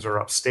 bedrooms are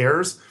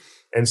upstairs,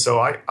 and so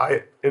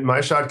I in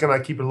my shotgun I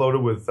keep it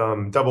loaded with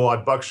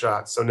double-aught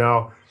buckshot. So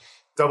now,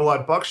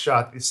 double-aught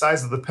buckshot, the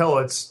size of the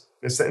pellets,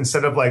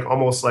 instead of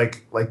almost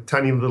like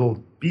tiny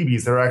little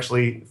BBs, they're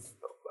actually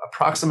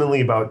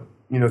approximately about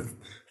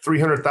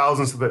 300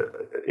 thousandths of it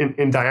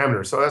in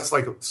diameter. So that's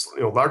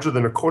larger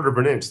than a quarter of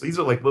an inch. These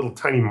are like little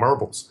tiny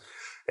marbles.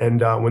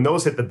 And when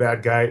those hit the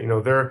bad guy,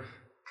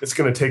 it's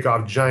going to take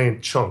off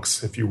giant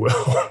chunks, if you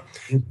will.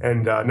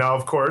 And now,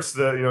 of course,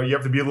 you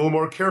have to be a little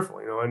more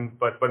careful,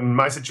 but in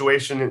my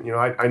situation,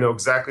 I know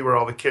exactly where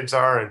all the kids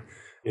are, and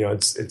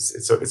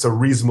it's a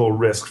reasonable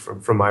risk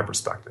from my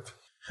perspective.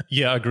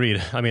 Yeah,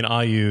 agreed. I mean,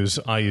 I use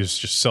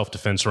just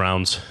self-defense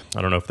rounds.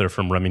 I don't know if they're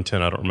from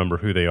Remington. I don't remember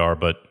who they are,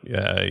 but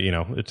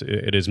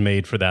it is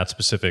made for that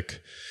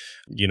specific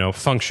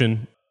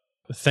function.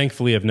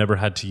 Thankfully, I've never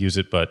had to use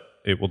it, but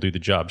it will do the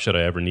job should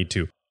I ever need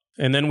to.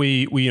 And then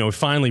we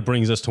finally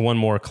brings us to one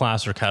more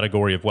class or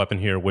category of weapon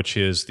here, which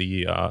is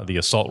the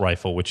assault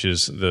rifle, which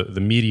is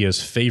the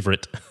media's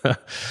favorite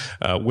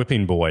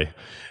whipping boy.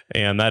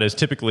 And that is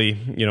typically,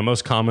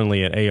 most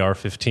commonly an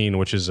AR-15,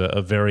 which is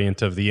a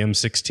variant of the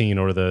M16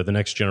 or the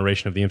next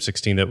generation of the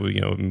M16 that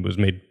was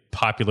made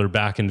popular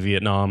back in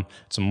Vietnam.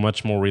 It's a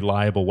much more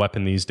reliable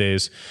weapon these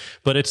days.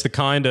 But it's the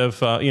kind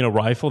of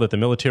rifle that the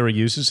military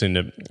uses, and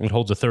it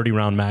holds a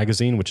 30-round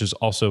magazine, which has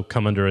also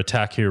come under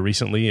attack here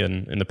recently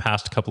in the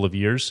past couple of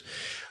years.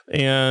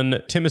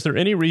 And Tim, is there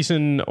any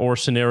reason or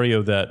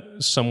scenario that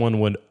someone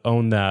would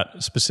own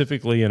that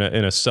specifically in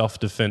a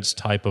self-defense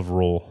type of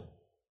role?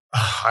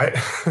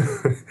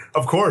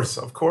 Of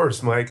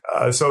course, Mike.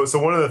 So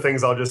one of the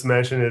things I'll just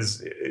mention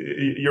is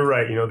you're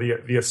right.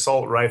 The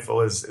assault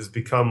rifle has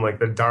become like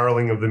the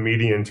darling of the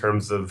media in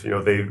terms of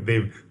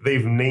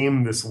they've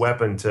named this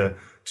weapon to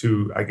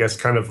I guess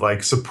kind of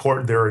like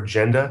support their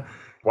agenda.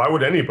 Why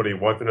would anybody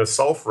want an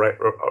assault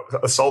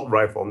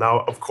rifle? Now,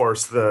 of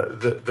course,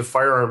 the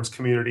firearms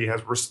community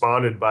has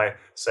responded by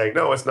saying,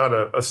 no, it's not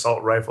an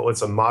assault rifle;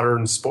 it's a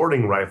modern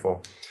sporting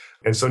rifle.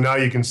 And so now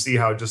you can see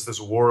how just this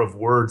war of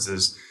words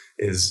is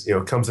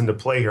comes into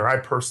play here. I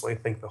personally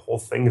think the whole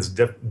thing is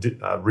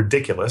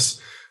ridiculous.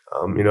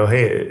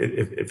 Hey,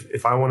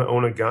 if I want to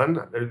own a gun,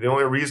 the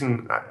only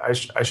reason I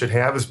should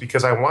have is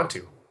because I want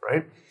to,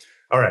 right?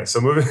 All right.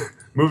 So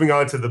moving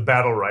on to the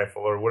battle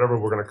rifle or whatever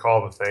we're going to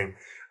call the thing.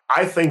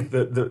 I think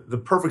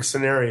the perfect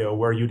scenario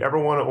where you'd ever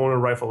want to own a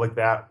rifle like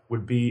that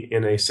would be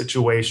in a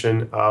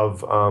situation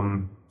of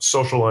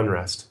social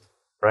unrest,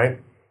 right?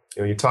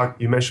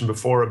 You mentioned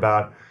before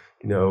about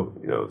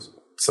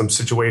some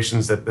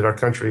situations that our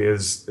country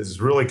is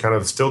really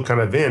still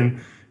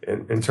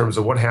in terms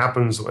of what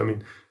happens. I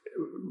mean,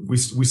 we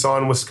saw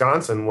in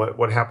Wisconsin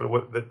what happened.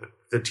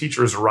 The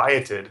teachers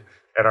rioted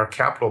at our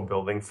Capitol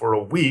building for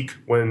a week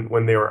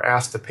when they were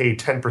asked to pay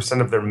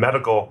 10% of their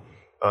medical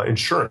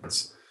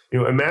insurance.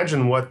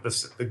 Imagine what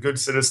the good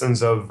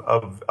citizens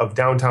of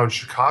downtown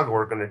Chicago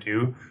are going to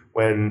do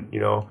when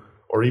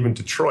or even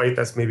Detroit.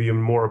 That's maybe a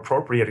more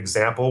appropriate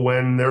example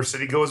when their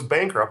city goes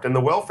bankrupt and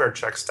the welfare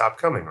checks stop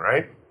coming,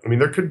 right? I mean,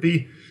 there could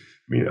be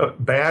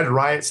bad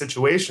riot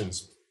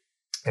situations.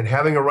 And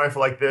having a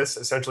rifle like this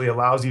essentially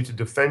allows you to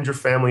defend your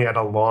family at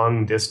a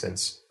long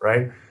distance,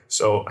 right?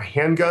 So a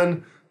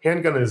handgun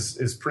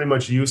is pretty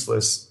much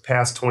useless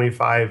past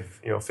 25,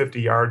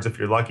 50 yards if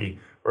you're lucky.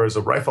 Whereas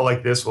a rifle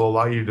like this will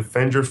allow you to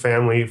defend your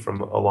family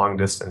from a long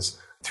distance.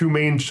 Two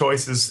main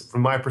choices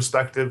from my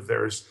perspective.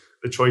 There's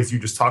the choice you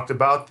just talked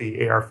about,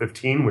 the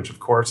AR-15, which of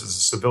course is a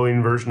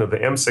civilian version of the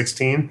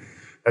M16.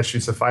 That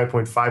shoots a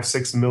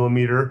 5.56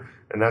 millimeter,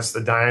 and that's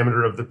the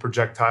diameter of the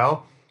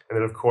projectile. And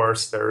then, of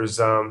course, there's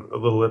a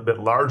little bit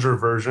larger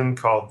version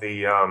called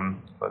the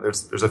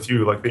there's a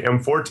few like the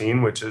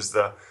M14, which is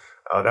that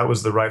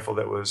was the rifle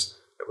that was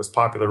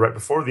popular right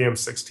before the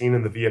M16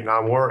 in the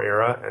Vietnam War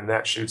era, and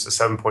that shoots a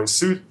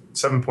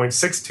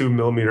 7.62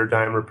 millimeter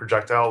diameter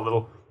projectile, a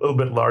little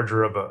bit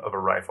larger of a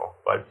rifle.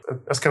 But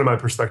that's kind of my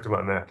perspective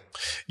on that.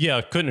 Yeah,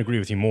 I couldn't agree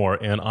with you more.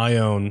 And I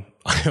own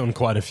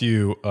quite a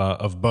few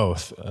of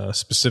both,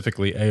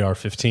 specifically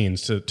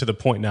AR-15s, to the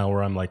point now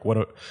where I'm like,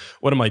 what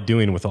am I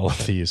doing with all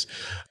of these?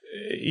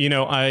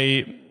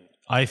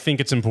 I think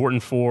it's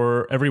important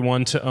for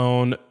everyone to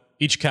own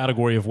each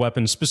category of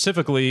weapons.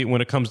 Specifically,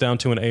 when it comes down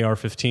to an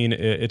AR-15,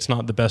 it's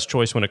not the best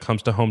choice when it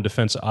comes to home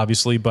defense,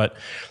 obviously. But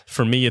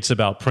for me, it's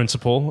about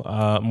principle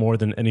more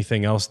than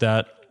anything else.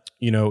 That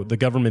the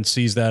government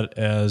sees that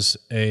as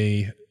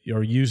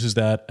or uses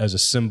that as a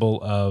symbol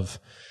of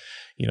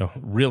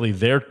really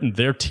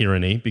their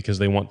tyranny because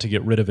they want to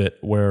get rid of it.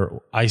 Where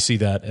I see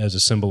that as a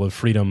symbol of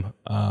freedom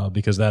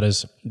because that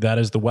is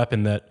the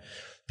weapon that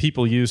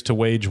people use to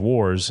wage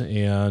wars.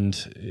 And,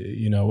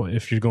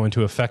 if you're going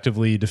to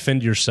effectively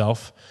defend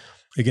yourself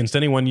against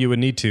anyone you would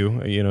need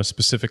to,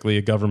 specifically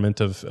a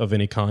government of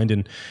any kind.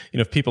 And,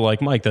 if people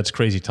like, Mike, that's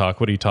crazy talk.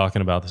 What are you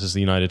talking about? This is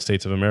the United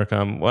States of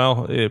America.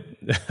 Well,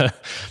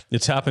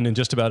 it's happened in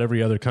just about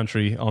every other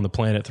country on the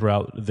planet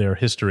throughout their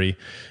history.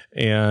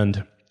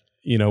 And,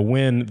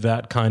 when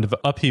that kind of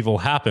upheaval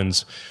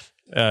happens,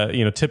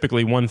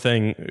 typically one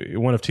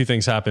of two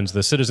things happens.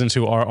 The citizens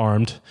who are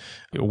armed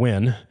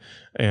win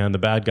and the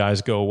bad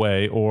guys go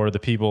away, or the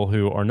people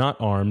who are not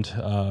armed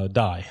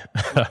die.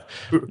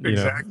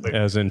 Exactly.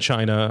 As in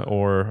China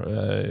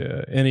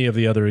or any of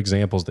the other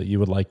examples that you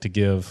would like to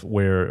give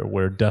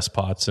where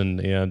despots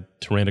and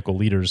tyrannical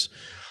leaders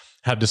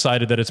have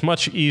decided that it's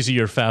much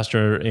easier,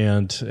 faster,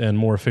 and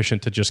more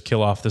efficient to just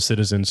kill off the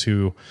citizens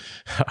who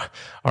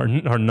are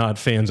not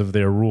fans of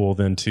their rule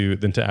than to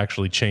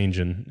actually change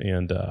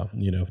and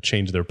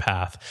change their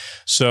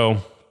path. So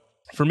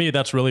for me,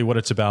 that's really what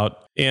it's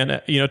about.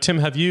 And Tim,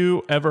 have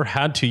you ever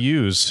had to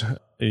use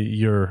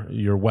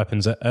your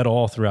weapons at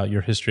all throughout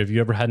your history? Have you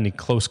ever had any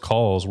close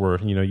calls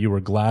where you were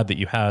glad that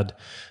you had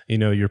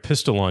your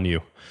pistol on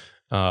you,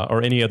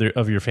 or any other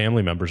of your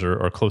family members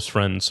or close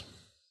friends?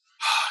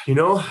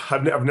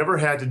 I've never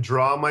had to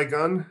draw my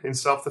gun in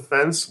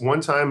self-defense.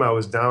 One time I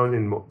was down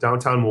in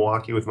downtown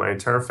Milwaukee with my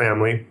entire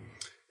family,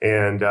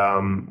 And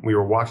we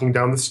were walking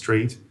down the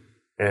street.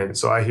 And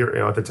so I hear,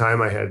 at the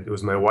time it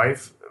was my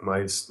wife,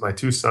 my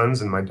two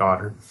sons, and my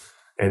daughter.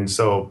 And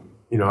so,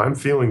 I'm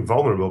feeling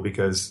vulnerable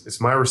because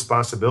it's my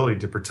responsibility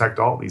to protect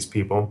all these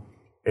people.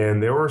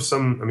 And there were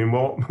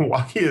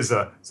Milwaukee it's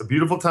a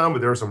beautiful town, but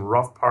there were some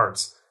rough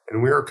parts.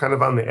 And we were kind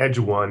of on the edge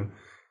of one.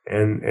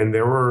 And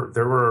there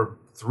were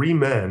three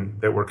men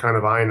that were kind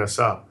of eyeing us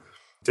up.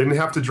 Didn't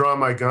have to draw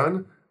my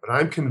gun, but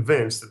I'm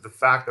convinced that the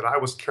fact that I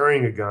was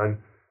carrying a gun,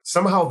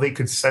 somehow they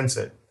could sense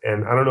it.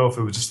 And I don't know if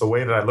it was just the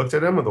way that I looked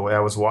at him or the way I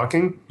was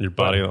walking. The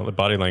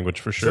body language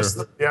for sure.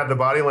 The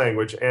body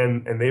language.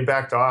 And they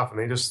backed off, and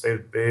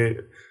they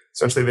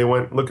essentially they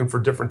went looking for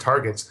different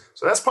targets.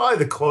 So that's probably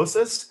the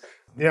closest.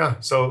 Yeah.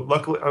 So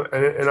luckily,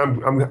 and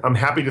I'm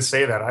happy to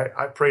say that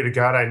I pray to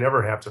God I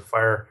never have to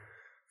fire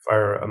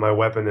my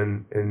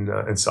weapon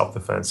in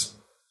self-defense.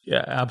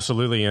 Yeah,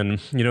 absolutely. And,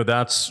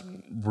 that's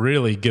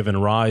really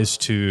given rise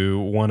to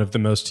one of the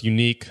most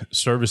unique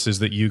services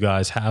that you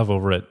guys have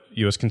over at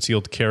U.S.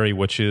 Concealed Carry,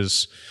 which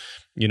is,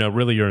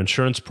 really your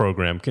insurance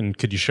program.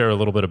 Could you share a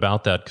little bit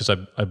about that? Because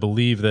I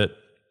believe that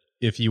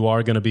if you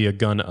are going to be a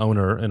gun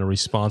owner and a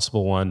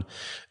responsible one,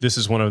 this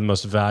is one of the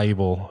most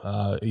valuable,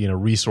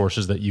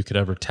 resources that you could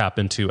ever tap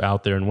into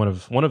out there, and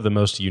one of the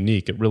most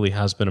unique. It really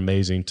has been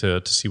amazing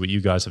to see what you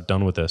guys have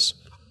done with this.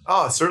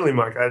 Oh, certainly,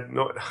 Mike.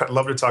 I'd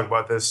love to talk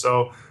about this.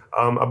 So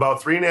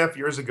about 3.5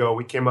 years ago,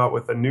 we came out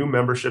with a new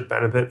membership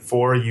benefit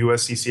for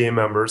USCCA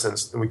members,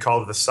 and we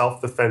called it the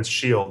Self-Defense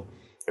Shield.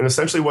 And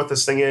essentially what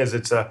this thing is,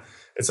 it's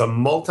a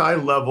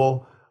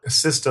multi-level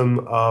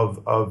system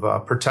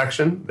of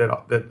protection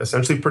that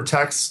essentially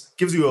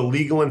gives you a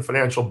legal and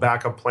financial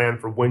backup plan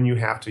for when you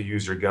have to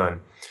use your gun.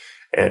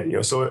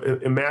 And, so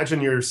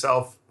imagine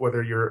yourself,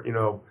 whether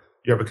you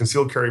have a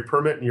concealed carry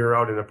permit and you're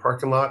out in a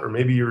parking lot, or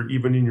maybe you're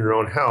even in your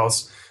own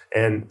house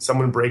and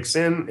someone breaks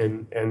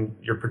in and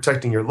you're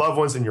protecting your loved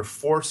ones and you're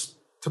forced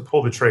to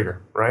pull the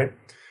trigger, right?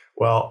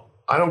 Well,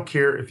 I don't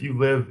care if you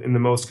live in the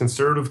most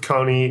conservative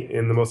county,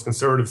 in the most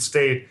conservative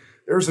state,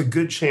 there's a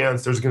good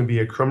chance there's going to be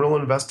a criminal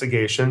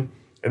investigation,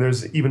 and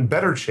there's an even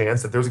better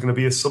chance that there's going to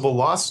be a civil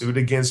lawsuit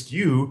against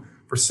you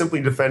for simply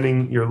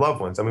defending your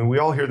loved ones. I mean, we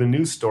all hear the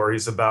news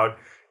stories about,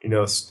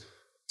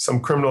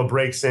 some criminal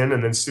breaks in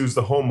and then sues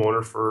the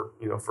homeowner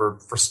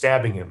for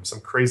stabbing him,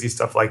 some crazy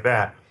stuff like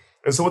that.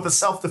 And so what the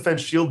Self-Defense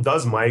Shield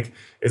does, Mike,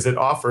 is it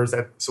offers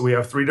that. So we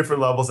have three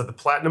different levels. At the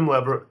platinum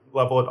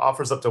level, it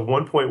offers up to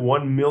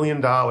 $1.1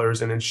 million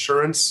in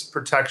insurance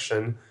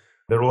protection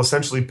that will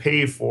essentially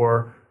pay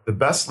for the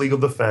best legal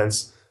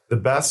defense, the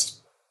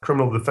best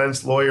criminal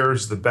defense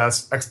lawyers, the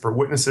best expert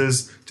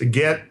witnesses to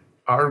get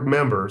our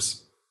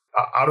members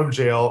out of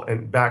jail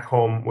and back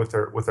home with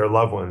their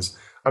loved ones.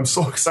 I'm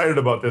so excited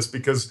about this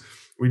because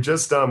we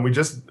just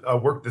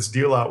worked this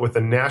deal out with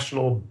a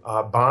national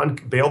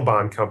bail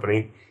bond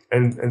company.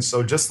 And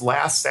so just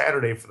last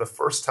Saturday, for the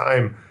first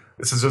time,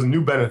 this is a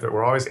new benefit.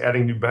 We're always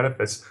adding new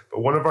benefits. But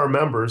one of our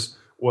members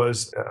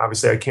was,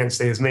 obviously I can't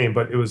say his name,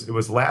 but it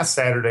was last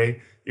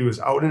Saturday. He was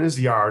out in his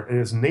yard, and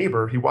his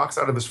neighbor, he walks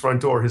out of his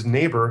front door. His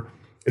neighbor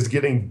is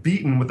getting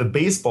beaten with a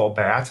baseball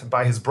bat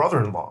by his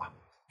brother-in-law.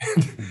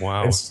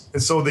 Wow. And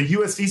so the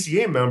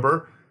USCCA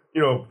member,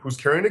 who's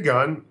carrying a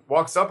gun,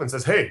 walks up and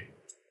says, "Hey,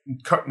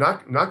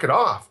 knock it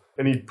off."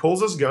 And he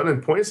pulls his gun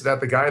and points it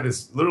at the guy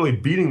that's literally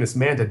beating this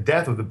man to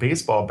death with a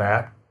baseball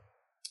bat.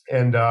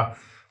 And,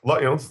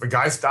 the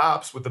guy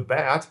stops with the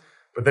bat,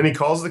 but then he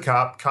calls the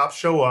cop. Cops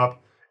show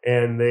up,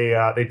 and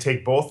they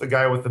take both the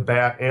guy with the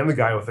bat and the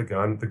guy with the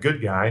gun, the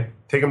good guy,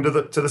 take him to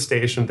the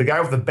station. The guy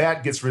with the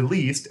bat gets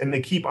released, and they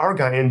keep our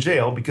guy in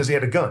jail because he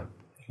had a gun.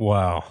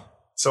 Wow.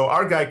 So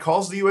our guy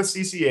calls the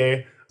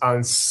USCCA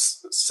on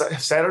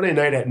Saturday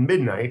night at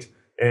midnight,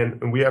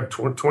 and we have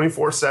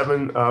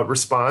 24/7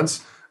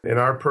 response. And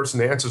our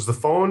person answers the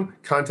phone,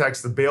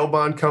 contacts the bail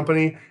bond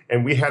company,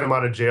 and we had him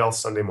out of jail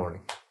Sunday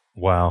morning.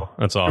 Wow,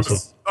 that's awesome.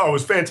 It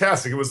was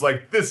fantastic. It was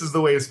like, this is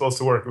the way it's supposed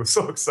to work. It was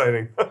so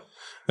exciting.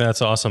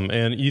 That's awesome.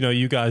 And,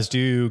 you guys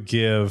do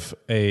give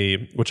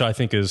which I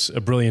think is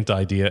a brilliant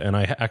idea, and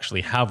I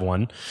actually have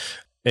one,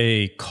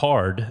 a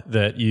card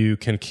that you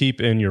can keep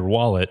in your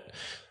wallet.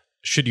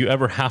 Should you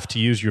ever have to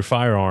use your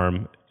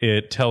firearm,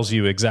 it tells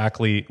you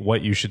exactly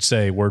what you should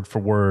say word for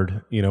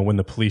word, when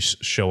the police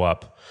show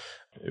up.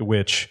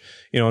 Which,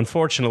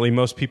 unfortunately,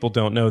 most people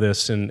don't know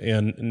this,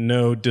 and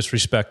no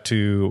disrespect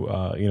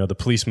to, the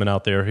policemen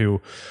out there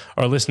who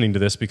are listening to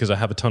this, because I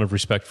have a ton of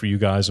respect for you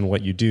guys and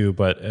what you do.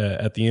 But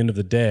at the end of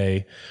the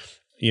day,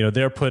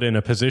 they're put in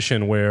a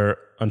position where,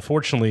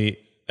 unfortunately,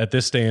 at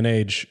this day and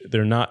age,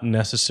 they're not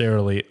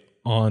necessarily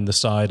on the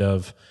side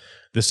of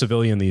the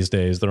civilian these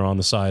days. They're on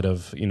the side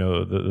of,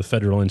 the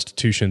federal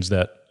institutions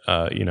that,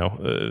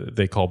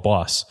 they call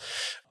boss.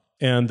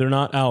 And they're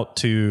not out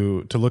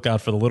to look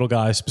out for the little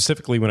guy,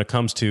 specifically when it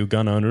comes to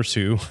gun owners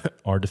who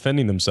are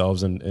defending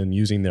themselves and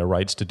using their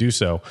rights to do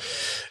so.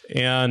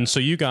 And so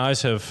you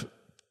guys have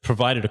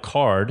provided a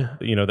card,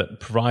 that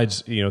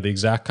provides, the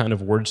exact kind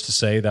of words to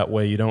say. That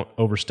way you don't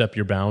overstep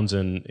your bounds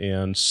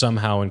and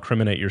somehow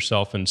incriminate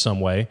yourself in some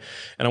way.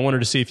 And I wanted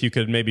to see if you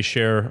could maybe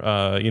share,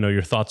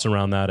 your thoughts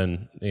around that.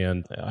 And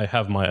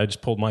I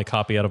just pulled my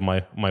copy out of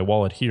my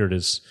wallet here. It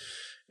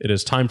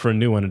is time for a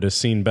new one. It has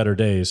seen better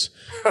days.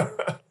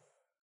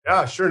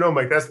 Yeah, sure. No,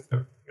 Mike,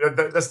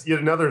 that's yet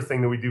another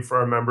thing that we do for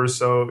our members.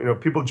 So,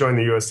 people join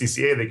the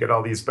USCCA, they get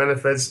all these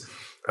benefits.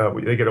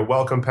 They get a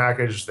welcome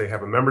package. They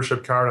have a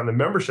membership card. On the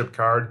membership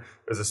card,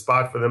 there's a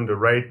spot for them to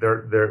write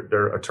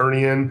their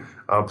attorney in.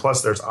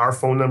 Plus, there's our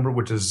phone number,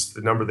 which is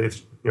the number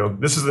this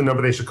is the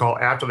number they should call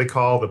after they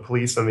call the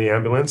police and the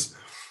ambulance,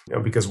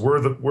 because we're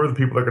the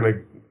people that are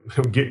going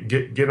to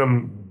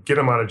get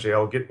them out of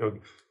jail, get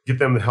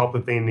them the help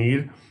that they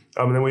need.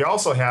 And then we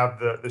also have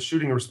the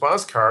shooting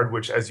response card,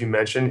 which, as you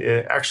mentioned,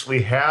 it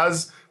actually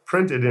has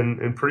printed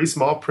in pretty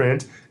small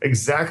print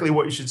exactly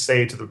what you should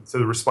say to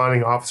the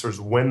responding officers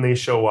when they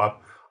show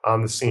up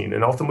on the scene.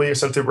 And ultimately,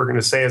 essentially, what we're going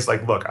to say is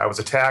like, look, I was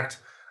attacked,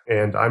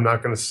 and I'm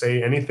not going to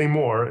say anything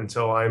more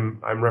until I'm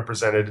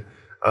represented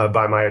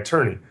by my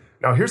attorney.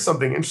 Now, here's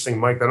something interesting,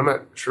 Mike, that I'm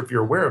not sure if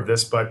you're aware of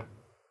this, but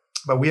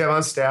we have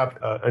on staff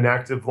an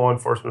active law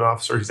enforcement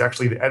officer. He's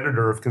actually the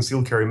editor of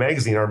Concealed Carry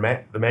Magazine,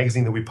 the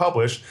magazine that we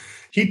publish.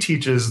 He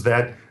teaches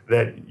that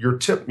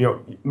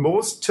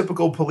most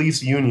typical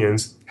police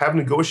unions have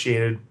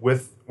negotiated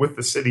with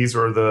the cities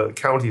or the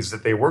counties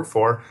that they work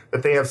for,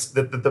 that they have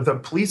that the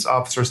police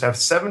officers have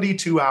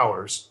 72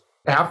 hours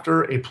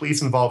after a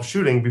police-involved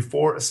shooting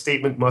before a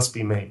statement must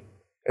be made.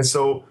 And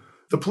so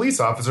the police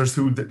officers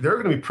they're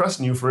going to be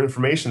pressing you for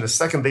information the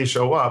second they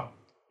show up,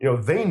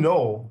 they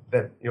know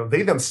that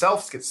they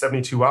themselves get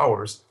 72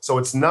 hours. So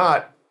it's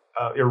not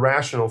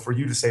irrational for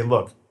you to say,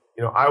 look,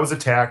 I was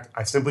attacked.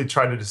 I simply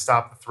tried to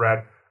stop the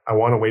threat. I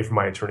want to wait for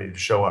my attorney to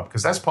show up,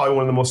 because that's probably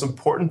one of the most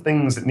important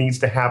things that needs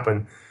to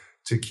happen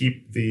to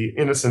keep the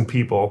innocent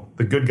people,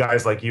 the good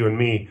guys like you and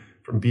me,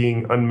 from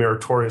being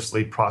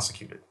unmeritoriously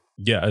prosecuted.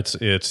 Yeah,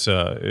 it's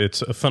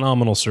a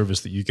phenomenal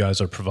service that you guys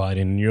are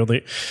providing.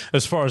 And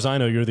as far as I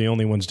know, you're the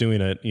only ones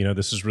doing it.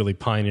 This is really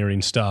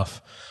pioneering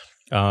stuff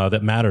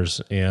that matters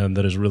and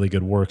that is really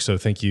good work. So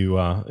thank you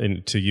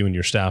to you and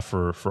your staff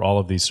for all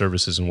of these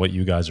services and what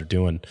you guys are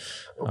doing.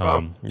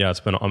 It's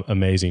been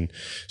amazing.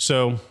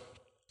 So,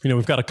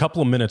 we've got a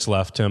couple of minutes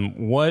left,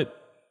 Tim. What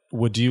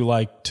would you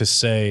like to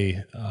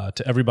say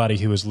to everybody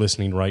who is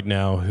listening right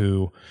now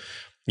who,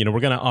 we're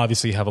going to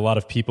obviously have a lot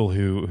of people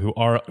who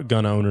are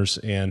gun owners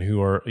and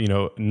who are,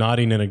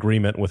 nodding in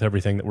agreement with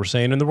everything that we're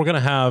saying. And then we're going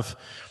to have,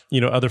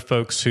 other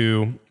folks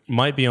who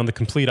might be on the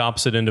complete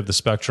opposite end of the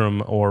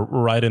spectrum or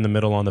right in the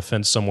middle on the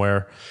fence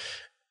somewhere.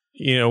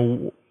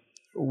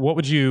 What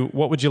would you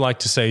like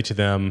to say to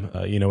them,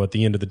 at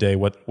the end of the day,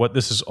 what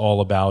this is all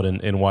about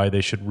and why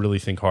they should really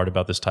think hard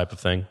about this type of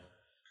thing?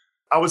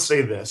 I would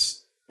say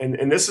this,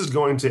 and this is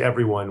going to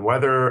everyone,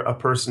 whether a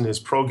person is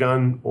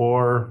pro-gun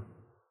or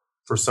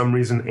for some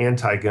reason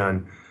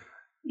anti-gun.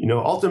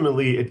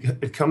 Ultimately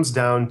it comes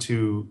down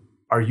to,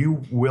 are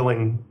you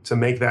willing to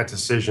make that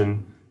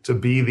decision to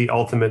be the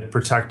ultimate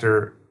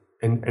protector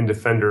and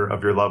defender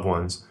of your loved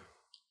ones?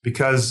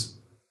 Because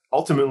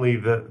ultimately,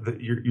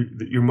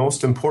 your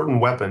most important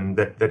weapon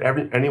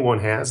that anyone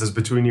has is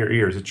between your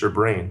ears. It's your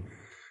brain,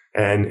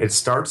 and it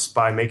starts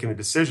by making the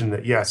decision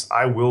that yes,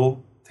 I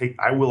will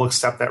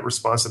accept that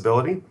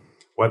responsibility.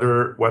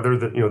 Whether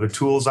the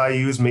tools I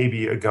use may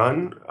be a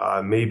gun,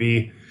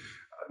 maybe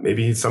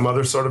some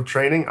other sort of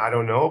training. I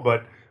don't know,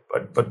 but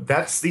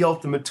that's the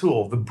ultimate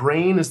tool. The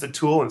brain is the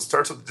tool, and it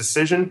starts with the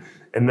decision,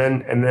 and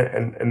then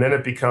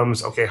it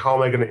becomes, okay, how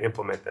am I going to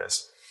implement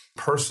this?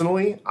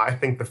 Personally, I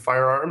think the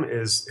firearm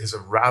is a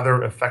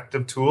rather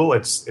effective tool.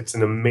 It's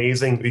an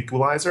amazing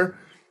equalizer.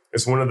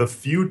 It's one of the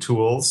few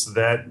tools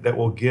that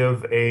will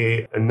give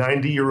a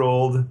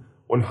 90-year-old,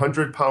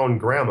 100-pound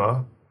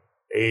grandma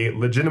a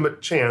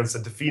legitimate chance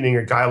at defeating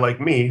a guy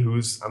like me,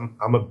 who's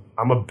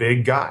I'm a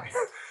big guy.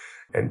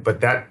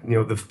 But that,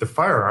 the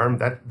firearm,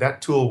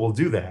 that tool will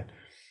do that.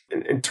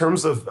 In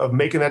terms of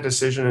making that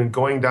decision and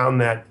going down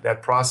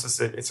that process,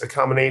 it's a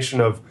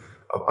combination of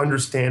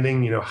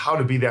understanding, how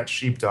to be that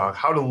sheepdog,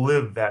 how to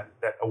live that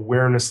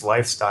awareness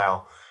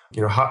lifestyle,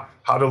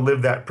 how to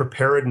live that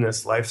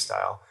preparedness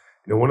lifestyle.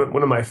 One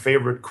of my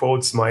favorite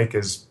quotes, Mike,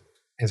 is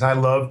I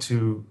love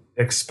to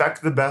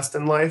expect the best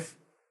in life,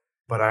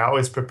 but I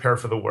always prepare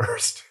for the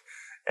worst.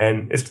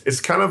 And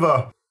it's kind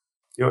of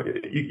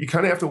you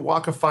kind of have to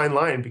walk a fine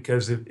line,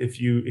 because if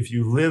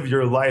you live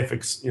your life,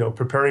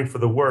 preparing for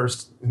the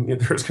worst,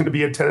 there's going to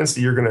be a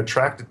tendency you're going to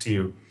attract it to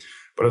you.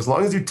 But as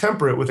long as you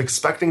temper it with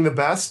expecting the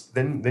best,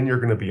 then you're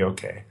going to be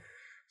okay.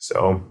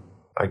 So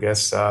I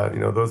guess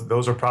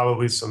those are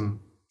probably some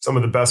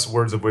of the best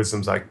words of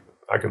wisdoms I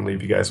can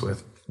leave you guys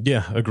with.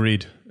 Yeah,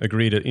 agreed.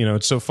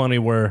 It's so funny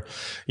where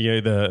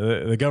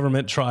the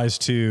government tries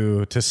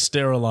to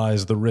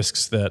sterilize the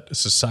risks that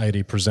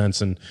society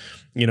presents, and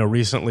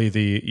recently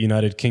the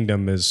United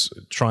Kingdom is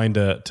trying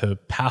to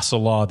pass a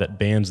law that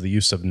bans the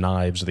use of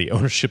knives, the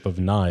ownership of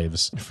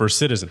knives for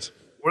citizens.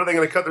 what are they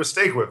going to cut their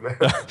steak with, man?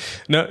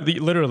 No,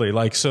 literally,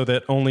 like, so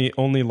that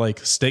only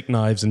like steak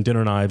knives and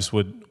dinner knives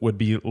would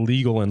be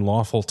legal and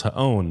lawful to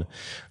own.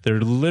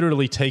 They're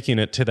literally taking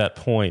it to that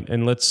point.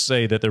 And let's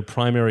say that their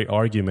primary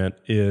argument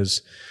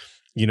is,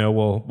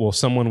 well,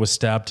 someone was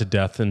stabbed to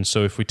death, and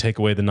so if we take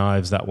away the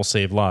knives, that will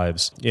save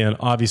lives. And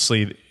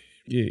obviously,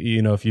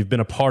 if you've been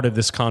a part of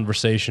this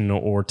conversation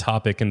or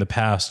topic in the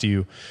past,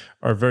 you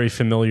are very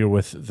familiar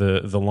with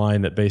the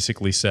line that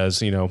basically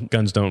says,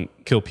 guns don't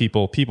kill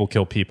people, people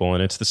kill people,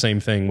 and it's the same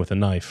thing with a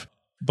knife.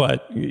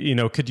 But,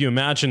 could you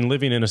imagine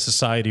living in a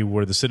society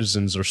where the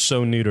citizens are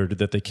so neutered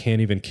that they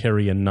can't even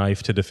carry a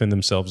knife to defend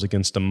themselves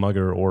against a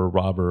mugger or a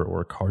robber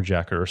or a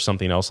carjacker or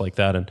something else like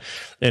that?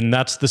 And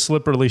that's the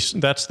slippery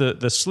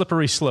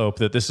slope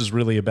that this is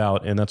really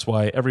about. And that's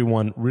why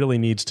everyone really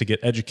needs to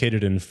get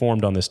educated and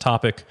informed on this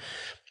topic.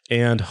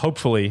 And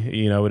hopefully,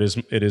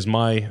 it is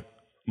my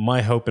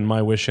hope and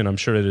my wish, and I'm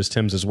sure it is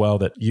Tim's as well,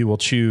 that you will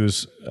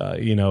choose,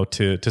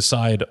 to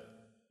side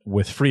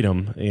with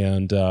freedom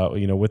and,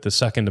 with the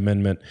Second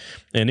Amendment.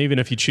 And even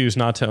if you choose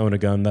not to own a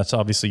gun, that's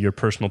obviously your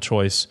personal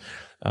choice.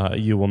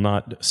 You will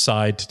not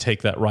side to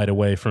take that right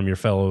away from your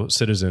fellow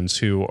citizens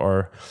who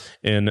are,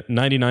 in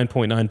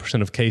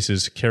 99.9% of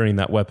cases, carrying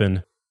that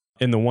weapon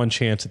in the one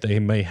chance that they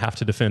may have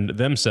to defend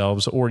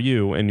themselves or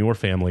you and your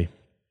family,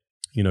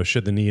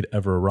 should the need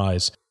ever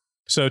arise.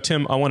 So,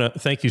 Tim, I want to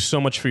thank you so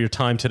much for your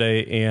time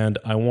today, and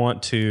I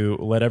want to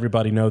let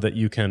everybody know that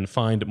you can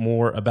find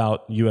more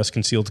about U.S.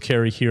 concealed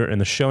carry here in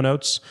the show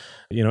notes.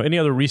 Any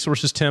other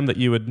resources, Tim, that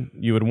you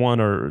would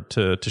want or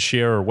to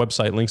share, or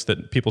website links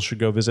that people should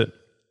go visit?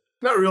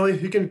 Not really.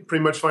 You can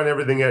pretty much find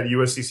everything at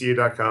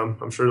uscca.com.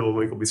 I'm sure the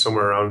link will be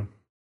somewhere around.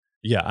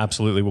 Yeah,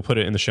 absolutely. We'll put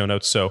it in the show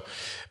notes. So,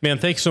 man,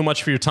 thanks so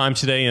much for your time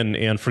today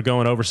and for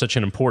going over such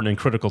an important and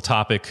critical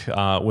topic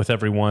with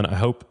everyone. I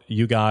hope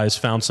you guys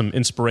found some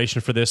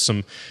inspiration for this,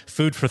 some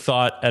food for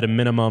thought at a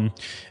minimum.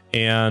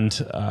 And,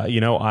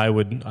 I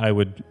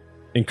would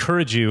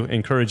encourage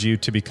you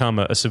to become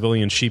a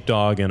civilian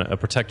sheepdog and a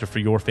protector for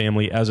your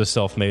family as a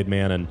self-made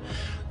man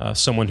and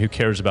someone who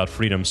cares about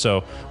freedom.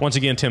 So once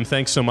again, Tim,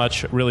 thanks so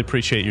much. Really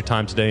appreciate your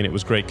time today, and it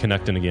was great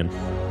connecting again.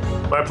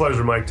 My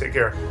pleasure, Mike. Take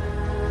care.